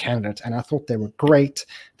interviewed a candidate and I thought they were great.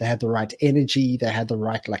 They had the right energy. They had the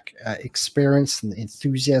right experience and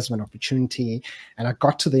enthusiasm and opportunity. And I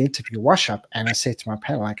got to the interview wash up and I said to my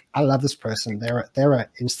panel, I love this person. They're an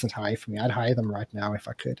instant hire for me. I'd hire them right now if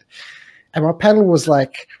I could. And my panel was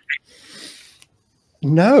like,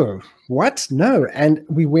 no, what? No. And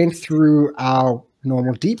we went through our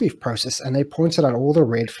normal debrief process and they pointed out all the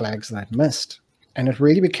red flags that I'd missed. And it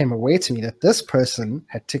really became aware to me that this person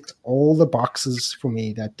had ticked all the boxes for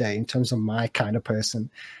me that day in terms of my kind of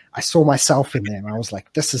person. I saw myself in them. I was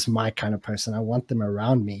like, this is my kind of person. I want them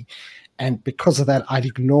around me. And because of that, I'd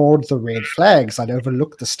ignored the red flags. I'd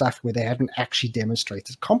overlooked the stuff where they hadn't actually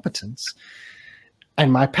demonstrated competence.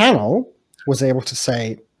 And my panel was able to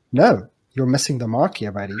say, no, you're missing the mark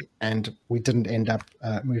here, buddy. And we didn't end up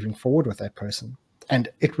moving forward with that person. And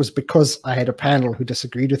it was because I had a panel who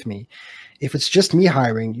disagreed with me. If it's just me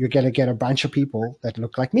hiring, you're going to get a bunch of people that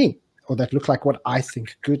look like me or that look like what I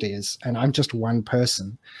think good is. And I'm just one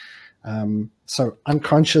person. So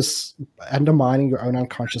undermining your own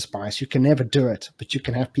unconscious bias, you can never do it, but you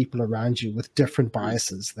can have people around you with different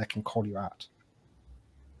biases that can call you out.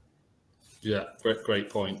 Yeah, great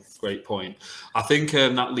point. Great point. I think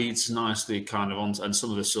that leads nicely kind of on, and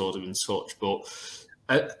some of the sort of in touch, but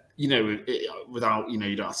without,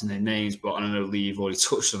 you don't have to name names, but I know Lee, you've already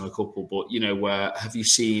touched on a couple, but, where have you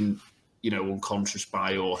seen, unconscious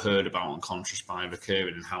bias or heard about unconscious bias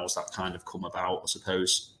occurring, and how's that kind of come about, I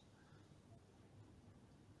suppose?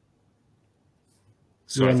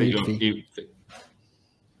 So I think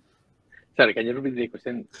Sorry, can you repeat the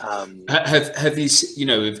question?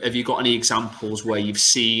 Have you got any examples where you've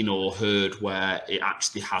seen or heard where it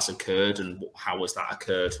actually has occurred, and how has that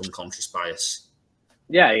occurred? Unconscious bias.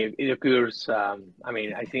 Yeah, it occurs. I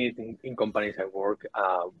mean, I think in companies I work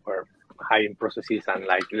where hiring processes and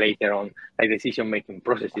like later on, like decision-making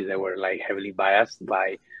processes, they were like heavily biased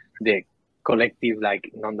by the collective, like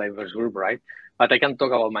non-diverse group, right? But I can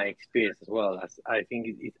talk about my experience as well, as I think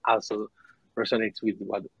it also resonates with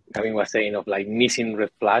what Gavin was saying of like missing red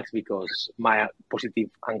flags because my positive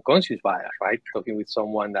unconscious bias, right? Talking with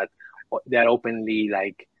someone that they are openly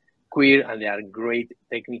like queer and they are great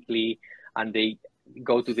technically, and they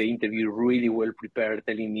go to the interview really well prepared,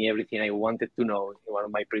 telling me everything I wanted to know in one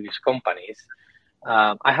of my previous companies.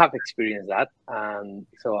 I have experienced that, and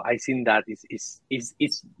so I seen that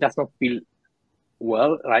it does not feel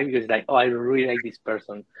well, right? Because like, oh, I really like this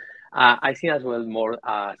person. I see as well more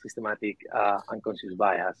systematic unconscious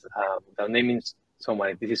bias. Without naming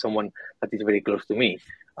someone, this is someone that is very close to me.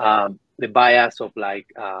 The bias of like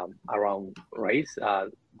around race.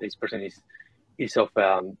 This person is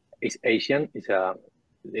Asian.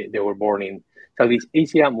 They were born in Southeast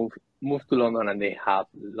Asia, moved to London, and they have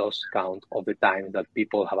lost count of the time that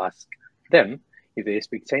people have asked them if they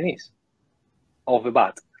speak Chinese off the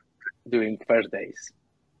bat during first days.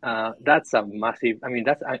 That's a massive. I mean,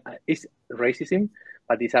 it's racism,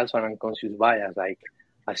 but it's also an unconscious bias, like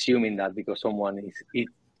assuming that because someone it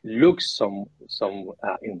looks some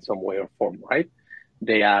in some way or form, right?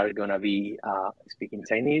 They are gonna be speaking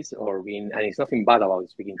Chinese or being, and it's nothing bad about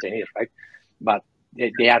speaking Chinese, right? But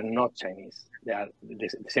they are not Chinese. They are the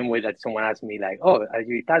same way that someone asks me like, "Oh, are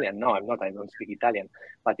you Italian?" No, I'm not. I don't speak Italian.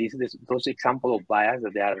 But it's those examples of bias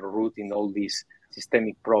that they are rooting all these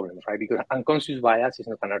systemic problems, right? Because unconscious bias is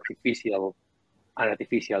not an artificial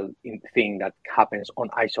thing that happens on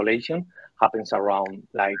isolation. Happens around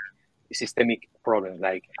like systemic problems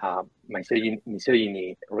like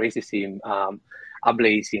misogyny, racism,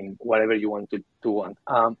 ableism, whatever you want to do. And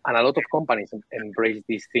a lot of companies embrace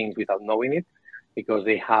these things without knowing it, because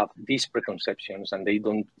they have these preconceptions and they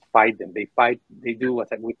don't fight them. They do what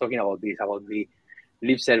we're talking about about the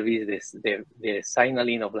lip service, the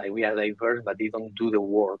signaling of like we are diverse, but they don't do the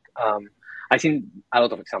work. I've seen a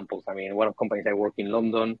lot of examples. I mean, one of the companies I work in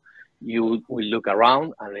London, you will look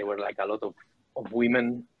around and there were like a lot of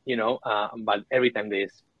women, but every time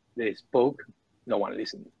they spoke, no one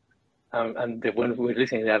listened. And when we were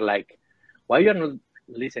listening, they're like, why you are not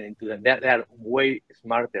listening to them? They are way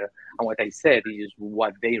smarter. And what I said is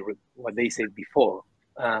what they said before.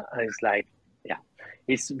 And it's like, yeah,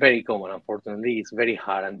 it's very common. Unfortunately, it's very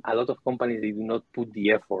hard. And a lot of companies, they do not put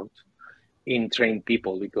the effort in train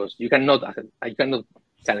people, because you cannot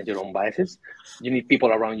challenge your own biases. You need people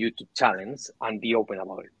around you to challenge and be open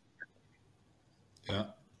about it. Yeah.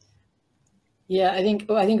 Yeah, I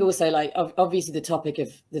think also, like, obviously the topic of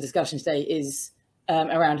the discussion today is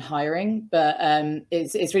around hiring, but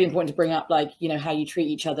it's really important to bring up, like, how you treat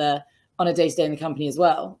each other on a day-to-day in the company as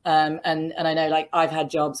well. And I know, like, I've had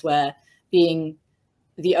jobs where being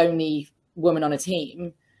the only woman on a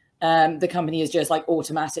team, the company has just like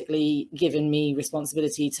automatically given me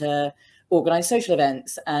responsibility to organize social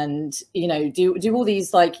events and, do all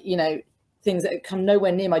these like, things that come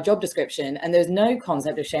nowhere near my job description. And there's no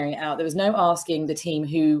concept of sharing it out. There was no asking the team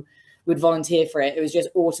who would volunteer for it. It was just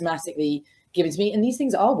automatically given to me. And these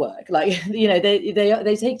things are work. Like,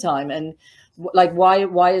 they take time. And like,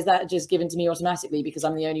 why is that just given to me automatically? Because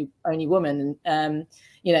I'm the only woman. And,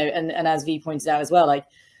 and as V pointed out as well, like,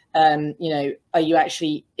 are you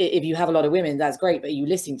actually, if you have a lot of women, that's great, but are you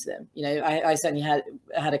listening to them? I certainly had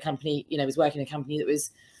a company, was working in a company that was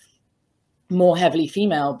more heavily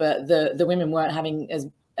female, but the women weren't having as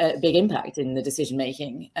a big impact in the decision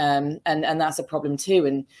making, and that's a problem too.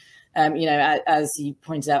 And as you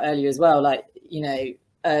pointed out earlier as well, like,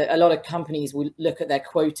 a lot of companies will look at their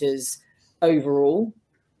quotas overall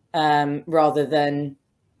rather than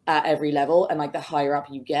at every level, and like the higher up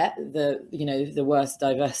you get, the worse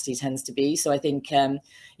diversity tends to be. So I think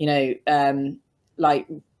like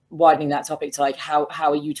widening that topic to like how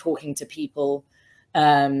are you talking to people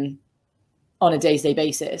on a day-to-day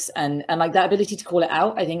basis, and like that ability to call it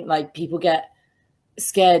out. I think like people get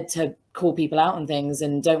scared to call people out on things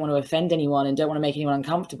and don't want to offend anyone and don't want to make anyone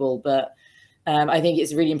uncomfortable. But I think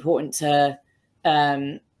it's really important to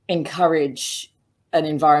encourage an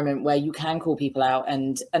environment where you can call people out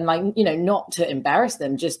and like, not to embarrass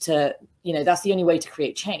them, just to, that's the only way to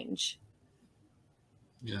create change.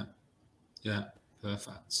 Yeah.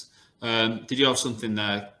 Perfect. Did you have something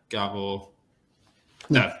there, Gav, or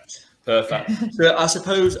no? Perfect. So I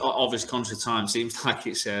suppose, obviously, conscious of time, seems like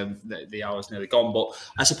it's the hour's nearly gone. But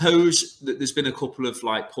I suppose that there's been a couple of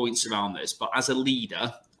like points around this. But as a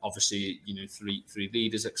leader, obviously, three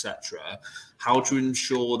leaders, etc. How do you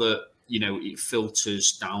ensure that it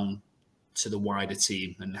filters down to the wider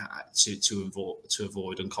team and to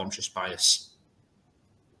avoid unconscious bias?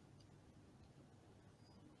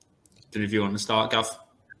 Do you want to start, Gav?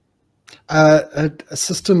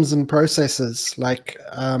 Systems and processes, like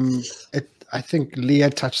I think Leah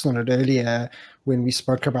touched on it earlier when we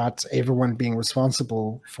spoke about everyone being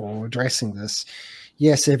responsible for addressing this.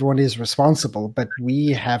 Yes, everyone is responsible, but we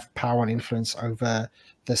have power and influence over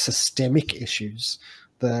the systemic issues,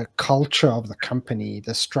 the culture of the company,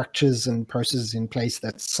 the structures and processes in place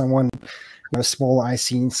that someone, a small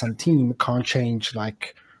IC in some team can't change,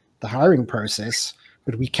 like the hiring process,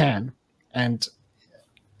 but we can. And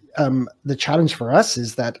the challenge for us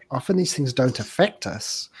is that often these things don't affect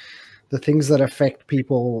us. The things that affect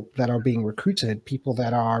people that are being recruited, people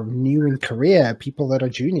that are new in career, people that are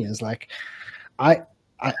juniors. Like I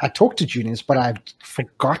talk to juniors, but I've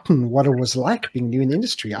forgotten what it was like being new in the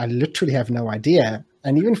industry. I literally have no idea.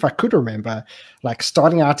 And even if I could remember, like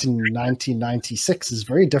starting out in 1996 is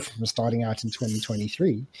very different from starting out in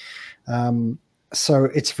 2023. So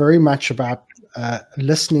it's very much about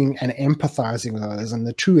listening and empathizing with others, and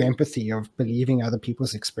the true empathy of believing other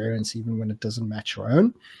people's experience, even when it doesn't match your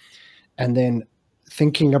own. And then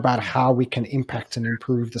thinking about how we can impact and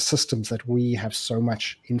improve the systems that we have so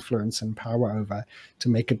much influence and power over to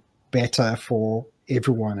make it better for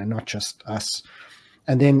everyone and not just us.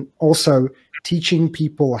 And then also teaching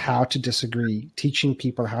people how to disagree, teaching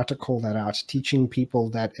people how to call that out, teaching people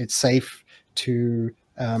that it's safe to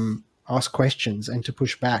ask questions and to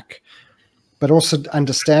push back, but also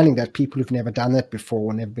understanding that people who've never done that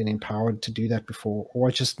before or never been empowered to do that before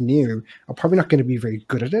or just new are probably not going to be very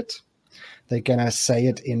good at it. They're going to say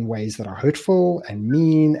it in ways that are hurtful and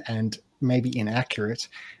mean and maybe inaccurate.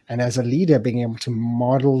 And as a leader, being able to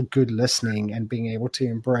model good listening and being able to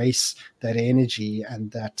embrace that energy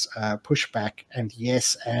and that pushback and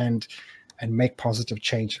yes and make positive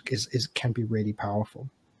change can be really powerful.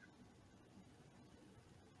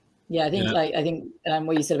 Yeah, I think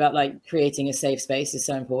what you said about like creating a safe space is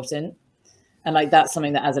so important, and like that's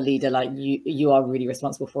something that as a leader, like you are really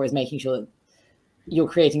responsible for, is making sure that you're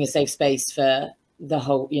creating a safe space for the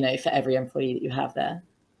whole, for every employee that you have there.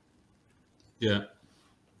 Yeah.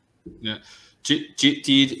 Do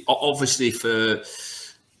you obviously for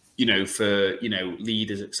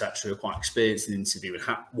leaders, etc., are quite experienced in interviewing?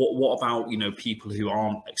 What about people who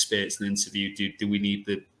aren't experienced in interview? Do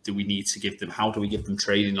we need to give them? How do we give them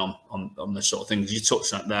training on this sort of things? You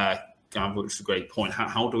touched on there, Gav, which is a great point.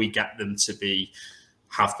 How do we get them to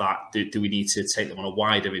have that? Do we need to take them on a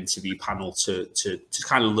wider interview panel to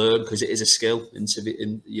kind of learn, because it is a skill?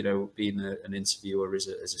 Being an interviewer is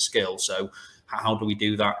a skill. So how do we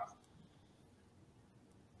do that?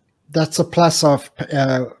 That's a plus of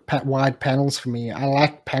wide panels for me. I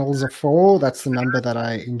like panels of 4. That's the number that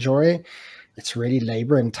I enjoy. It's really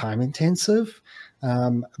labor and time intensive,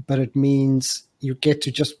 but it means you get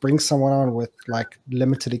to just bring someone on with like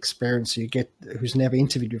limited experience. You get who's never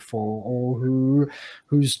interviewed before, or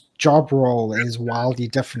whose job role is wildly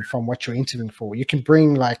different from what you're interviewing for. You can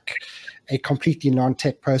bring like a completely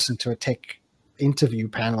non-tech person to a tech interview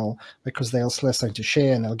panel because they'll still have something to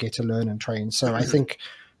share and they'll get to learn and train. So I think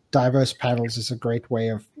diverse panels is a great way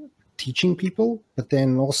of teaching people, but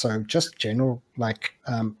then also just general like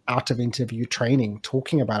out of interview training,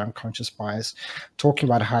 talking about unconscious bias, talking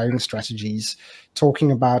about hiring strategies,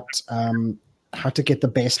 talking about how to get the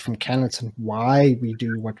best from candidates and why we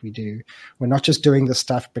do what we do. We're not just doing this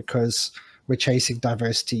stuff because we're chasing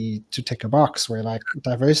diversity to tick a box. We're like,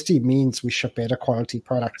 diversity means we ship better quality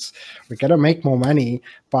products. We're going to make more money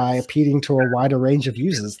by appealing to a wider range of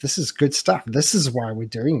users. This is good stuff. This is why we're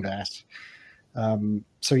doing that.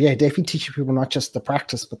 So yeah, definitely teaching people not just the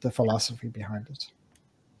practice, but the philosophy behind it.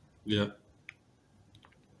 Yeah.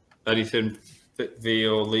 Anything, V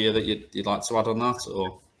or Leah, that you'd like to add on that?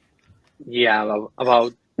 Or yeah,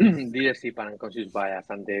 about leadership and unconscious bias,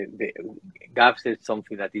 and the Gav said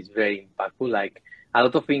something that is very impactful. Like a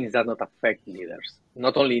lot of things that not affect leaders.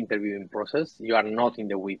 Not only interviewing process, you are not in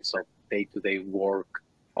the weeds of day-to-day work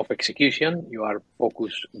of execution. You are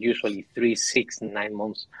focused usually 3, 6, 9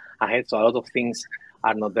 months ahead. So a lot of things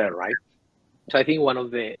are not there, right? So I think one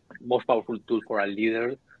of the most powerful tools for a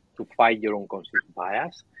leader to fight your unconscious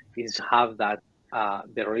bias is have that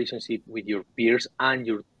the relationship with your peers and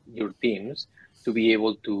your teams to be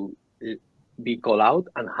able to be called out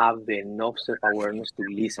and have the enough self-awareness to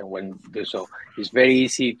listen when do so. It's very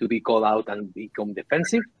easy to be called out and become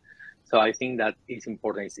defensive. So I think that it's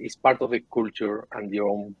important. It's part of a culture and your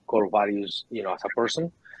own core values, as a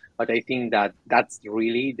person. But I think that that's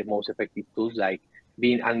really the most effective tools, like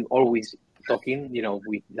being and always talking,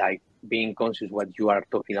 with like being conscious what you are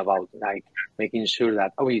talking about, like making sure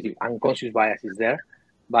that obviously unconscious bias is there,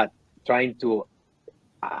 but trying to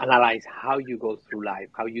analyze how you go through life,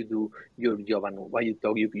 how you do your job, and what you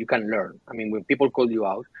talk. You can learn. I mean, when people call you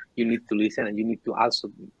out, you need to listen, and you need to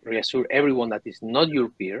also reassure everyone that is not your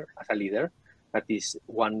peer as a leader, that is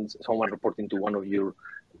someone reporting to one of your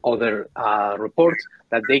other reports,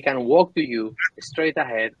 that they can walk to you straight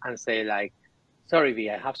ahead and say like, sorry, V,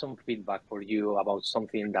 I have some feedback for you about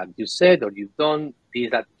something that you said or you've done. Do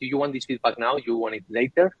you want this feedback now? You want it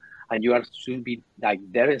later? And you should be like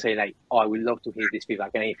there and say like, oh, I would love to hear this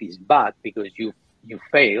feedback. And if it's bad because you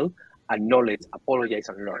failed, acknowledge, apologize,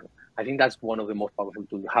 and learn. I think that's one of the most powerful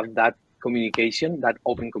tools. Have that communication, that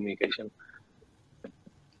open communication.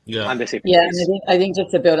 Yeah. And the safety Yeah, piece. and I think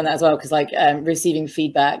just to build on that as well, because like receiving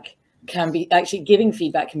feedback can be giving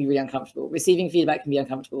feedback can be really uncomfortable. Receiving feedback can be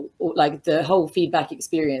uncomfortable. Or, like the whole feedback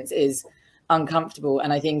experience is uncomfortable,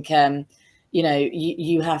 and I think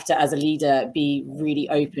you have to, as a leader, be really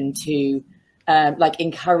open to like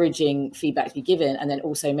encouraging feedback to be given, and then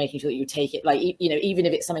also making sure that you take it, like, even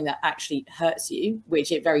if it's something that actually hurts you,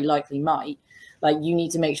 which it very likely might, like you need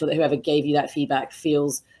to make sure that whoever gave you that feedback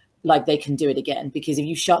feels like they can do it again. Because if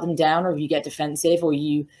you shut them down, or if you get defensive, or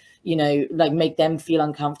you like make them feel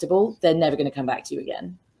uncomfortable, they're never going to come back to you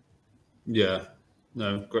again. Yeah.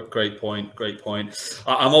 No, great point. Great point.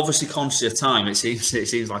 I'm obviously conscious of time. It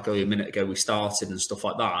seems like only a minute ago we started and stuff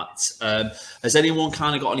like that. Has anyone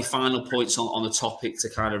kind of got any final points on the topic to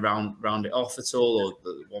kind of round it off at all,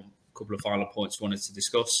 or one couple of final points you wanted to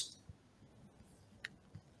discuss?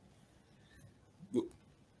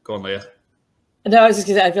 Go on, Leah. No, I was just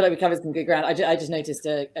going to say, I feel like we covered some good ground. I just noticed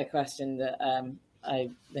a question that I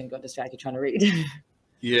then got distracted trying to read.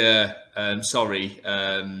 Yeah, sorry.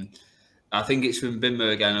 I think it's from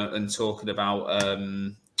Bimmer again and talking about.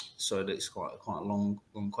 So it's quite a long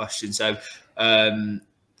question. So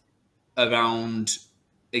around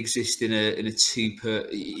existing in a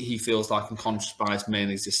he feels like unconscious bias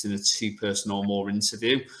mainly exists in a 2-person or more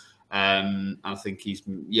interview. I think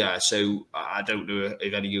so I don't know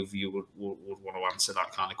if any of you would want to answer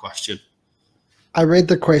that kind of question. I read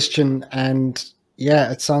the question, and yeah,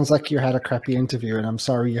 it sounds like you had a crappy interview, and I'm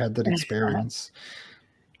sorry you had that experience.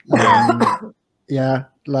 Yeah,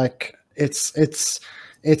 like it's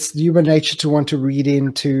human nature to want to read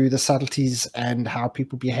into the subtleties and how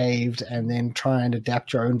people behaved, and then try and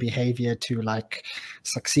adapt your own behavior to like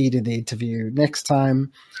succeed in the interview next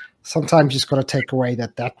time. Sometimes you just got to take away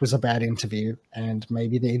that was a bad interview, and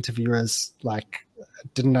maybe the interviewers like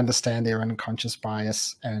didn't understand their unconscious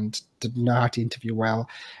bias and didn't know how to interview well,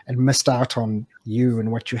 and missed out on you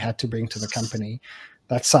and what you had to bring to the company.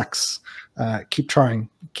 That sucks. Keep trying.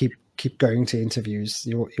 Keep going to interviews.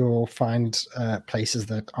 You'll find places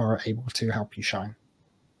that are able to help you shine.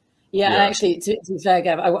 Yeah. Actually, to be fair,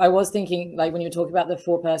 Gav, I was thinking, like, when you were talking about the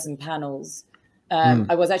 4-person panels,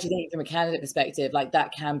 I was actually thinking from a candidate perspective, like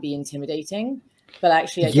that can be intimidating. But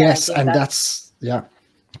actually, again, yes, and that's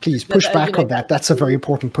please push back on that. That's a very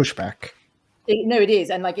important pushback. It is,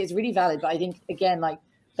 and like it's really valid. But I think, again, like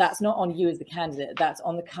that's not on you as the candidate. That's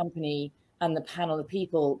on the company and the panel of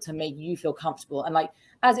people to make you feel comfortable. And like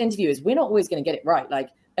as interviewers, we're not always going to get it right. Like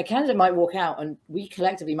a candidate might walk out, and we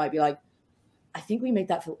collectively might be like, I think we made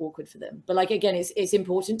that feel awkward for them. But like again, it's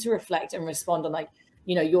important to reflect and respond on like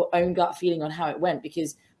your own gut feeling on how it went,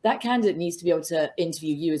 because that candidate needs to be able to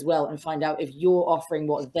interview you as well and find out if you're offering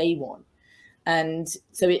what they want. And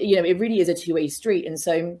so it really is a 2-way street. And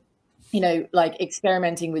so like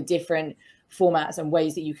experimenting with different formats and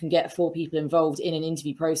ways that you can get 4 people involved in an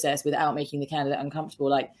interview process without making the candidate uncomfortable,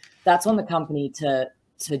 like that's on the company to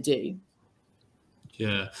do.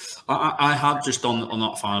 Yeah, I have just on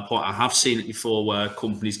that final point. I have seen it before where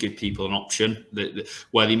companies give people an option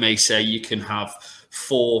where they may say you can have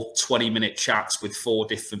 4 20-minute chats with 4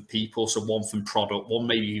 different people. So one from product, one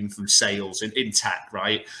maybe even from sales in tech,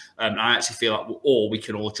 right? I actually feel like, or we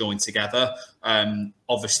can all join together.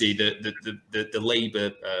 Obviously, the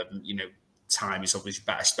labour, time is obviously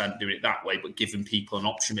better spent doing it that way, but giving people an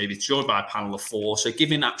option, maybe it's joined by a panel of 4. So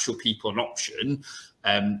giving actual people an option,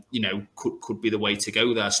 could be the way to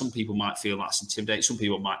go there. Some people might feel that's intimidating. Some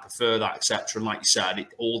people might prefer that, etc. And like you said, it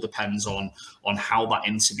all depends on how that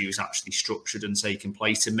interview is actually structured and taking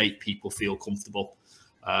place to make people feel comfortable.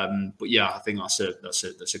 But yeah, I think that's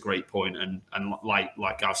a great point. And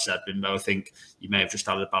like I've said, Bimbo, I think you may have just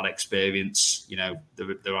had a bad experience. You know,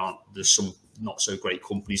 there's some not so great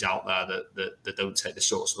companies out there that don't take this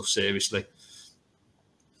sort of stuff seriously.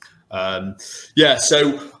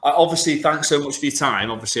 So obviously, thanks so much for your time.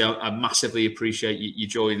 Obviously, I massively appreciate you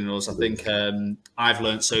joining us. I think I've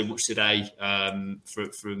learned so much today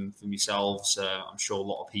from yourselves. I'm sure a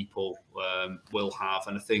lot of people will have,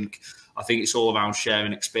 and I think it's all around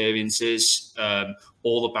sharing experiences.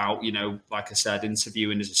 All about, you know, like I said,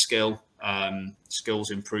 interviewing is a skill.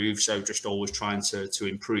 Skills improve, so just always trying to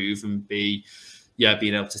improve and being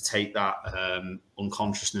able to take that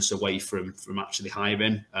unconsciousness away from actually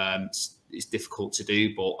hiring. It's difficult to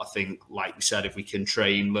do, but I think, like we said, if we can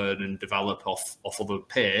train, learn and develop off other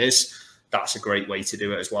peers, that's a great way to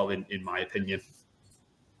do it as well, in my opinion.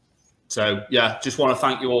 So yeah, just want to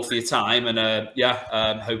thank you all for your time, and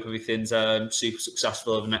hope everything's super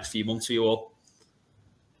successful over the next few months for you all.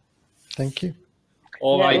 Thank you.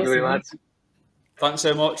 All right. Thank you very much. Thanks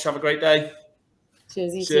so much. Have a great day.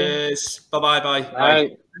 Cheers. Cheers. Bye.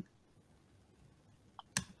 Bye.